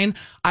tip line,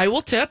 I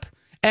will tip.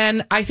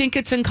 And I think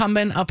it's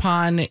incumbent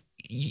upon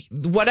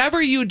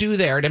whatever you do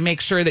there to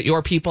make sure that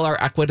your people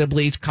are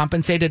equitably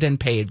compensated and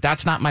paid.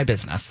 That's not my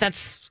business.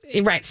 That's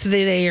right. So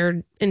they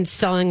are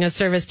installing a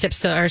service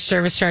tips or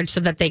service charge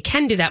so that they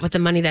can do that with the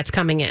money that's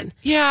coming in.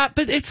 Yeah,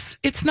 but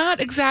it's not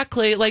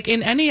exactly like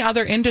in any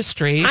other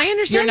industry. I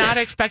understand. You're not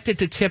expected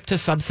to tip to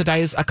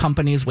subsidize a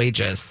company's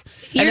wages.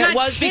 You're and not it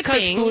was tipping.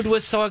 Because food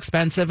was so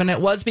expensive, and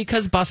it was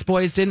because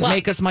busboys didn't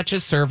make as much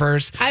as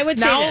servers. I would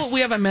say now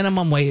we have a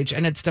minimum wage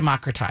and it's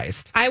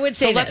democratized. I would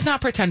say so let's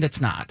not pretend it's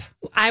not.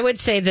 I would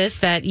say this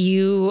that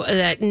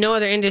no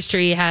other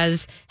industry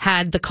has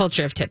had the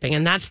culture of tipping,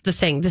 and that's the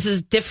thing. This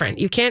is different.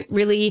 You can't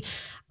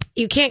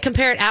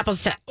compare it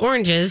apples to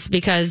oranges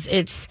because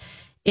it's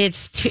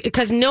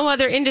because no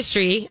other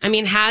industry,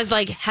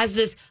 has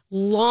this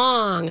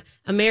long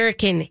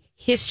American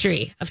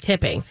history of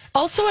tipping.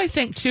 Also, I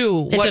think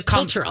too, it's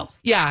cultural.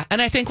 Yeah, and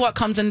I think what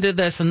comes into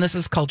this, and this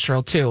is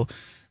cultural too,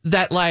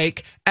 that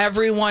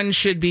everyone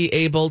should be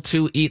able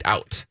to eat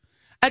out.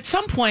 At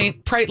some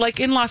point, like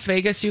in Las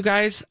Vegas, you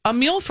guys, a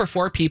meal for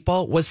 4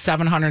 people was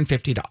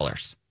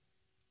 $750.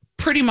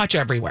 Pretty much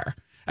everywhere.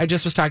 I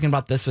just was talking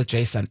about this with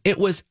Jason. It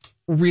was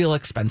real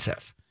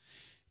expensive.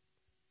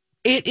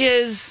 It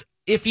is,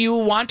 if you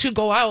want to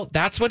go out,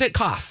 that's what it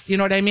costs. You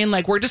know what I mean?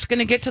 We're just going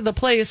to get to the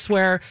place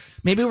where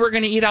maybe we're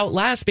going to eat out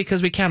less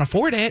because we can't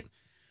afford it.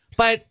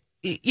 But,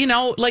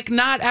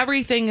 not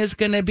everything is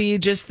going to be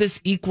just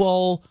this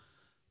equal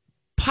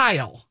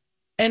pile.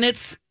 And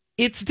it's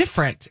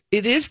different.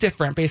 It is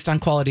different based on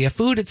quality of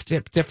food. It's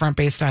different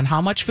based on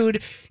how much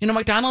food.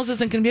 McDonald's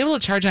isn't going to be able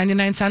to charge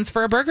 99 cents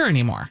for a burger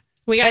anymore.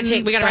 We got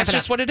to wrap it up. That's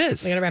just what it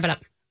is. We got to wrap it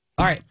up.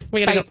 All right.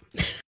 We got to go.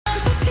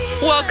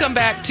 Welcome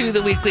back to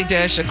the Weekly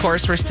Dish. Of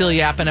course, we're still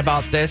yapping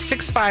about this.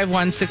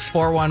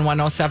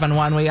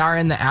 651-641-1071. We are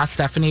in the Ask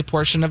Stephanie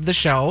portion of the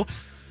show.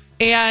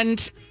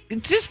 And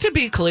just to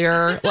be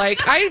clear,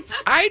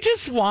 I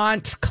just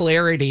want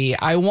clarity.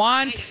 You're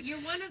one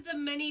of the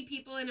many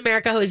people in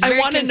America who is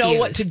very confused. I want to know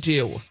what to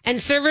do. And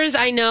servers,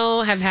 I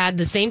know, have had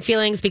the same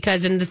feelings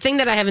because, and the thing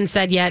that I haven't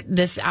said yet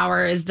this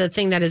hour is the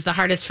thing that is the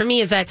hardest for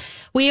me is that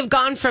we have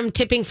gone from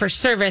tipping for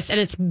service and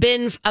it's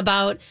been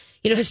about,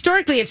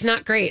 historically it's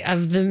not great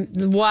of the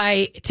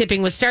why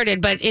tipping was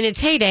started, but in its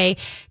heyday,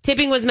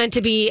 tipping was meant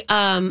to be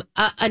an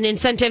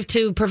incentive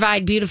to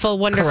provide beautiful,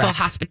 wonderful Correct.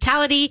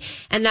 hospitality,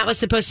 and that was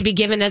supposed to be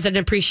given as an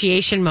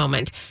appreciation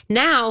moment.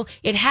 Now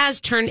it has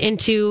turned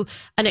into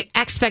an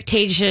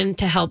expectation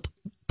to help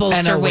bolster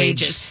And a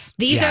wage. wages.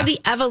 These Yeah. are the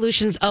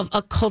evolutions of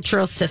a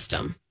cultural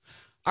system.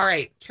 All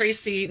right,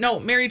 Tracy. No,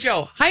 Mary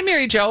Jo. Hi,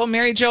 Mary Jo.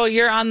 Mary Jo,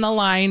 you're on the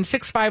line,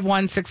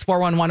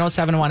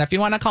 651-641-1071. If you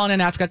want to call in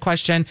and ask a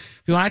question,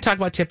 if you want to talk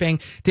about tipping,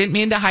 didn't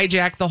mean to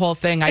hijack the whole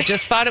thing. I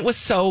just thought it was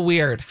so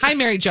weird. Hi,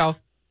 Mary Jo.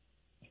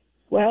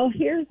 Well,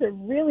 here's a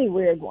really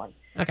weird one.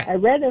 Okay. I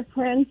read a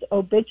friend's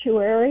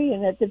obituary,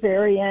 and at the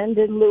very end,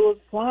 in lieu of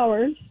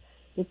flowers,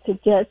 it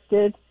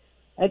suggested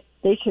that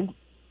they should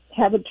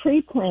have a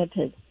tree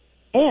planted.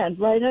 And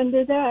right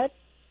under that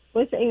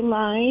was a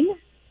line,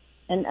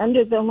 and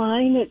under the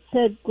line it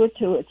said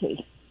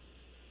gratuity.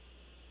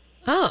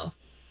 Oh.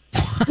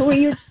 Who are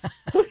you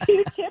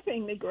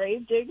tipping? The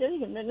grave digger,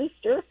 the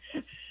minister?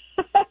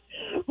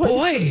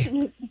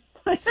 Boy.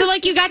 So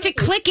like you got to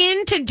click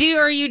in to do,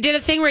 or you did a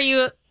thing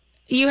where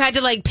you had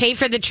to like pay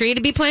for the tree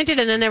to be planted,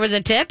 and then there was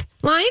a tip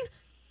line?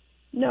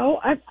 No,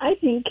 I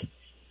think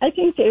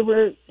they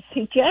were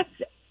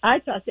I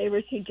thought they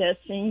were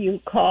suggesting you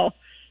call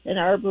an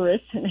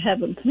arborist and have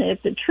them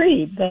plant the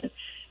tree, but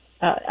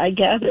I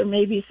gather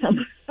maybe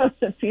some of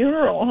the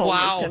funeral home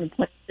Wow. is going to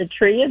plant the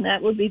tree, and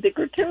that would be the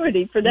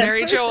gratuity for that.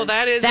 Mary Jo, person.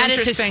 that is That is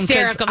interesting. 'cause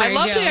hysterical, I Mary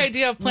love Jo. the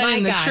idea of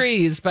planting My the God.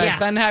 trees, but Yeah.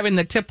 then having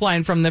the tip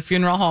line from the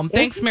funeral home.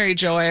 Thanks, Mary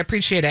Jo. I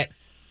appreciate it.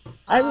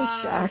 I was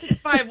shocked.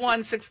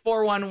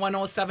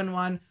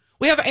 651-641-1071.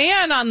 We have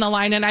Ann on the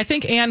line, and I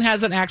think Ann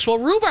has an actual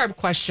rhubarb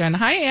question.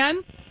 Hi, Ann.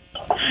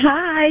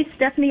 Hi,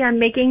 Stephanie. I'm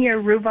making your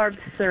rhubarb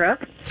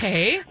syrup,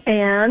 Okay.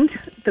 and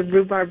the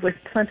rhubarb was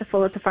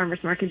plentiful at the farmer's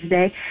market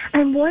today.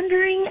 I'm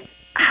wondering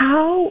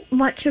how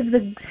much of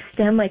the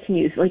stem I can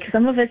use. Like,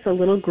 some of it's a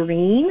little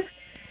green.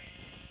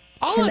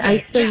 All Can of I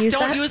it. still Just use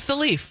don't that? use the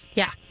leaf.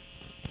 Yeah.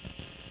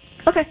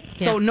 Okay.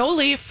 So no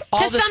leaf,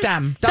 all 'Cause the some-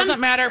 stem. Doesn't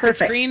matter if it's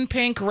Perfect. green,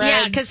 pink, red.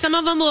 Yeah, because some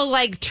of them will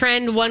like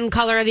trend one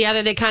color or the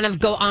other. They kind of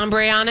go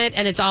ombre on it,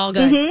 and it's all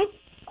good.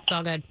 It's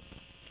all good.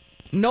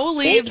 No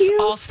leaves, you.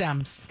 all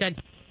stems. Good.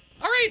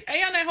 All right,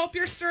 Ann, I hope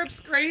your syrup's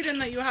great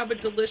and that you have a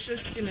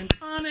delicious gin and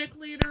tonic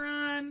later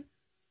on.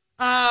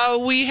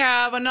 We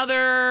have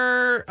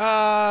another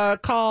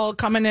call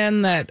coming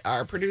in that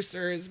our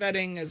producer is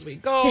vetting as we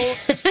go.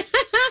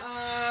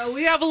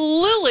 We have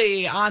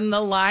Lily on the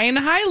line.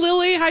 Hi,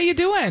 Lily. How you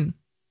doing?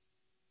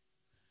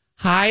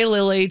 Hi,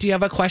 Lily. Do you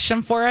have a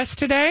question for us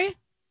today?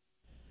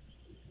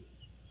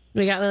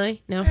 We got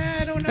Lily? No.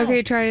 I don't know.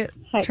 Okay, try it.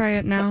 Try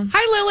it now.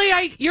 Hi,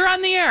 Lily. You're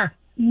on the air.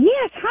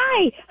 Yes,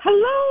 hi.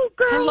 Hello,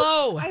 girls.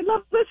 Hello. I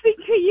love listening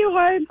to you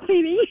while I'm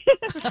cleaning.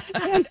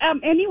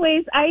 And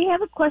anyways, I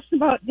have a question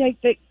about like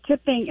the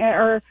tipping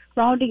or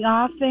rounding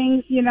off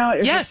things,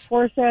 if Yes. it's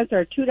 4 cents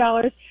or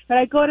 $2. But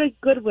I go to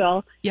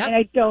Goodwill Yep. and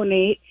I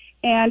donate,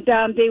 and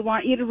they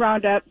want you to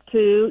round up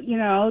to,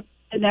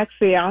 the next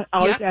day. I'll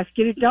always Yep. ask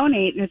you to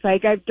donate. And it's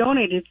like, I've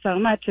donated so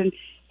much. And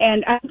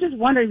I'm just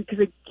wondering, because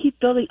they keep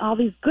building all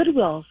these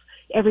Goodwills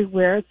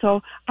everywhere.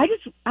 So I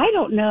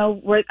don't know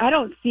where, I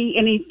don't see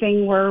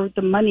anything where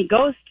the money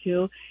goes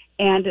to.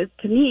 And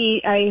to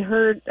me, I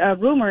heard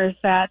rumors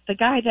that the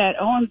guy that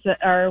owns it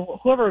or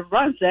whoever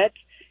runs it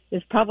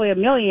is probably a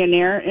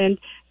millionaire. And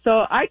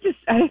so I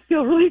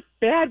feel really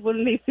bad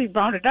when they say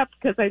round it up,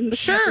 because I'm the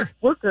Sure.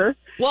 worker.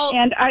 Well,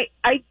 And I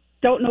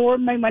don't know where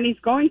my money's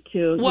going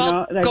to.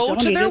 Well, that I go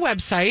to their donated.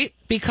 website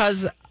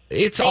because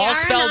it's They all are a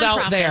spelled out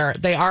nonprofit. there.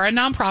 They are a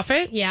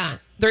nonprofit. Yeah.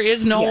 There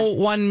is no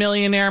one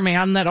millionaire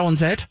man that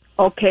owns it.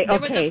 Okay, There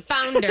was okay. a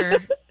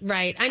founder,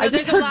 right? I know I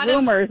there's just a heard lot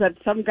rumors that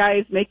some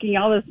guy's making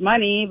all this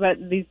money,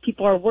 but these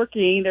people are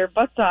working their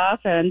butts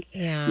off, and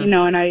Yeah.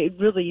 and I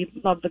really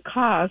love the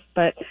cause,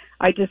 but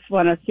I just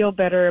want to feel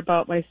better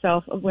about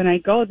myself when I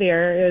go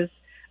there. Is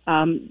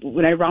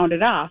when I round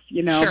it off,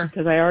 Sure.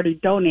 because I already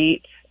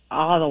donate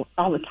all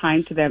the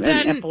time to them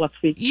Then and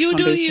Epilepsy You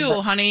do Foundation, you,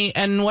 but- honey,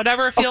 and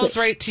whatever feels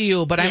right to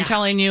you. But I'm Yeah.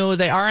 telling you,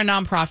 they are a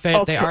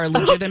nonprofit. They Okay. are a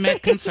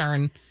legitimate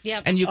concern.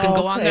 Yep. And you can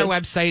go on their Okay.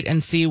 website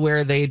and see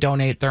where they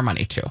donate their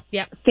money to.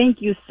 Yep.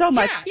 Thank you so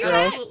much, Yeah, girls.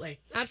 absolutely.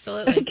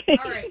 Absolutely.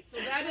 All right, so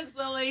that is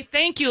Lily.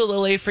 Thank you,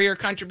 Lily, for your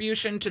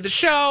contribution to the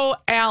show.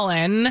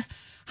 Alan.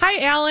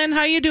 Hi, Alan.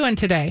 How you doing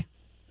today?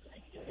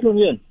 Doing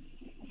good.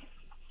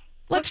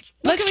 Let's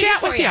can we do chat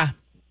for with you? you.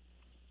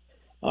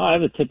 Oh, I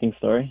have a tipping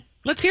story.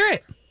 Let's hear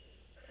it.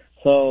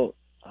 So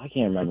I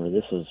can't remember.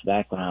 This was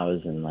back when I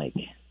was in like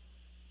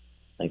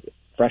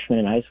freshman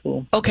in high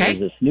school. Okay.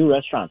 There was this new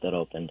restaurant that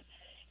opened,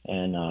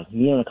 and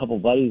me and a couple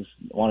buddies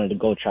wanted to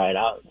go try it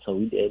out, so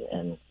we did.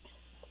 And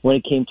when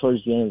it came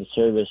towards the end of the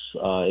service,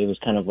 it was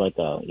kind of like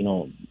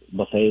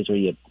buffets where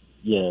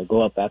you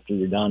go up after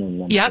you're done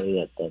and then Yep. stay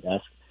at the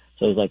desk.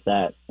 So it was like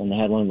that, and they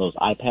had one of those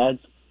iPads.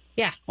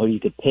 Yeah. Where you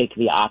could pick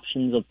the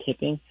options of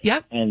tipping.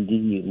 Yep. And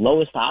the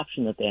lowest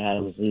option that they had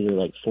was either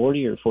like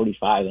 40 or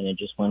 45, and it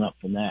just went up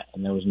from that.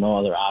 And there was no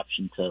other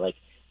option to like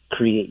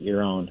create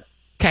your own.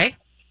 Okay.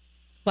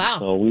 Wow.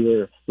 So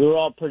we were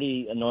all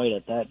pretty annoyed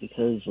at that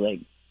because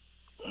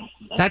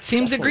that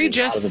seems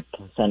egregious. A lot of a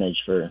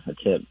percentage for a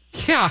tip.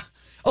 Yeah.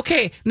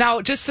 Okay.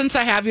 Now, just since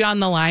I have you on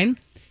the line,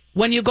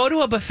 when you go to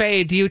a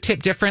buffet, do you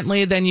tip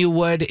differently than you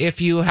would if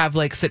you have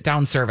sit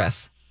down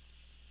service?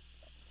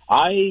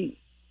 I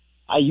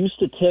used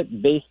to tip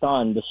based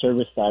on the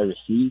service that I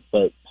received,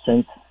 but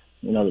since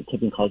the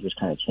tipping culture's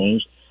kind of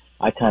changed,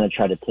 I kind of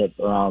try to tip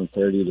around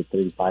 30 to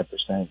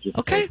 35%. Just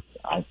okay.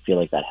 I feel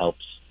like that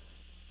helps.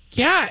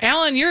 Yeah,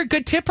 Alan, you're a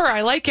good tipper.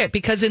 I like it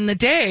because in the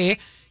day,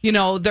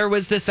 there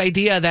was this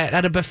idea that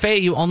at a buffet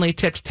you only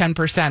tipped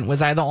 10%.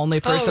 Was I the only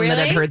person that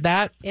had heard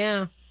that?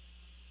 Yeah.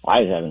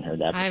 I haven't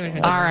heard that. I haven't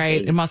heard that. All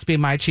right. It must be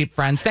my cheap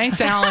friends.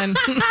 Thanks, Alan.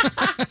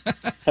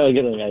 Have a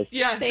good one, guys.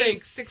 Yeah,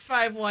 thanks.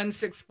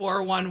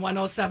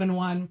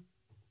 651-641-1071.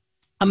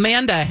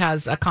 Amanda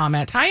has a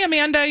comment. Hi,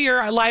 Amanda.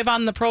 You're live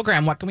on the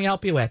program. What can we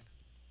help you with?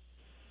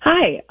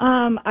 Hi.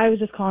 I was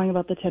just calling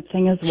about the tip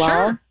thing as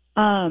well.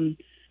 Sure.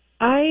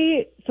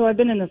 I've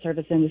been in the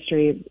service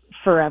industry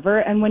forever,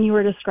 and when you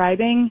were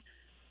describing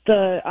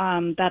that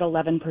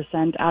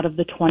 11% out of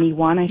the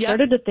 21, I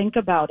started to think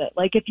about it.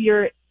 Like if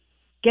you're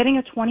getting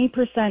a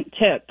 20%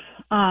 tip,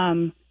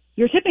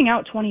 you're tipping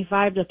out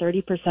 25 to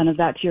 30% of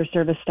that to your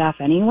service staff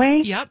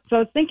anyway. Yep. So I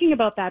was thinking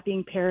about that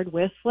being paired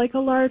with a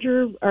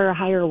larger or a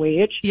higher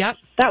wage. Yep.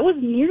 That was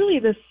nearly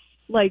this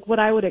what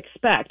I would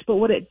expect. But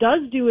what it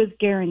does do is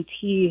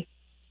guarantee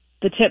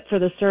the tip for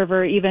the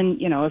server, even,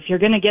 if you're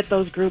going to get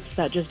those groups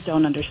that just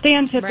don't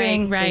understand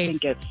tipping, right. I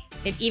think it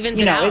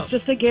evens it out. It's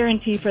just a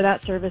guarantee for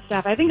that service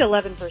staff. I think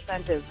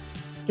 11% is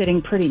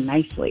sitting pretty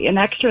nicely, and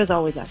extra is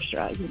always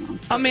extra.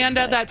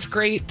 Amanda, that's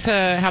great to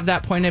have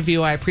that point of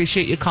view. I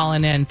appreciate you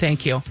calling in.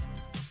 Thank you.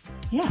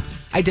 Yeah.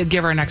 I did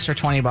give her an extra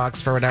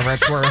 $20 for whatever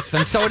it's worth,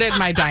 and so did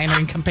my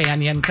dining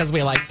companion because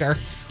we liked her.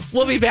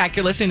 We'll be back.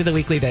 You're listening to The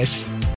Weekly Dish.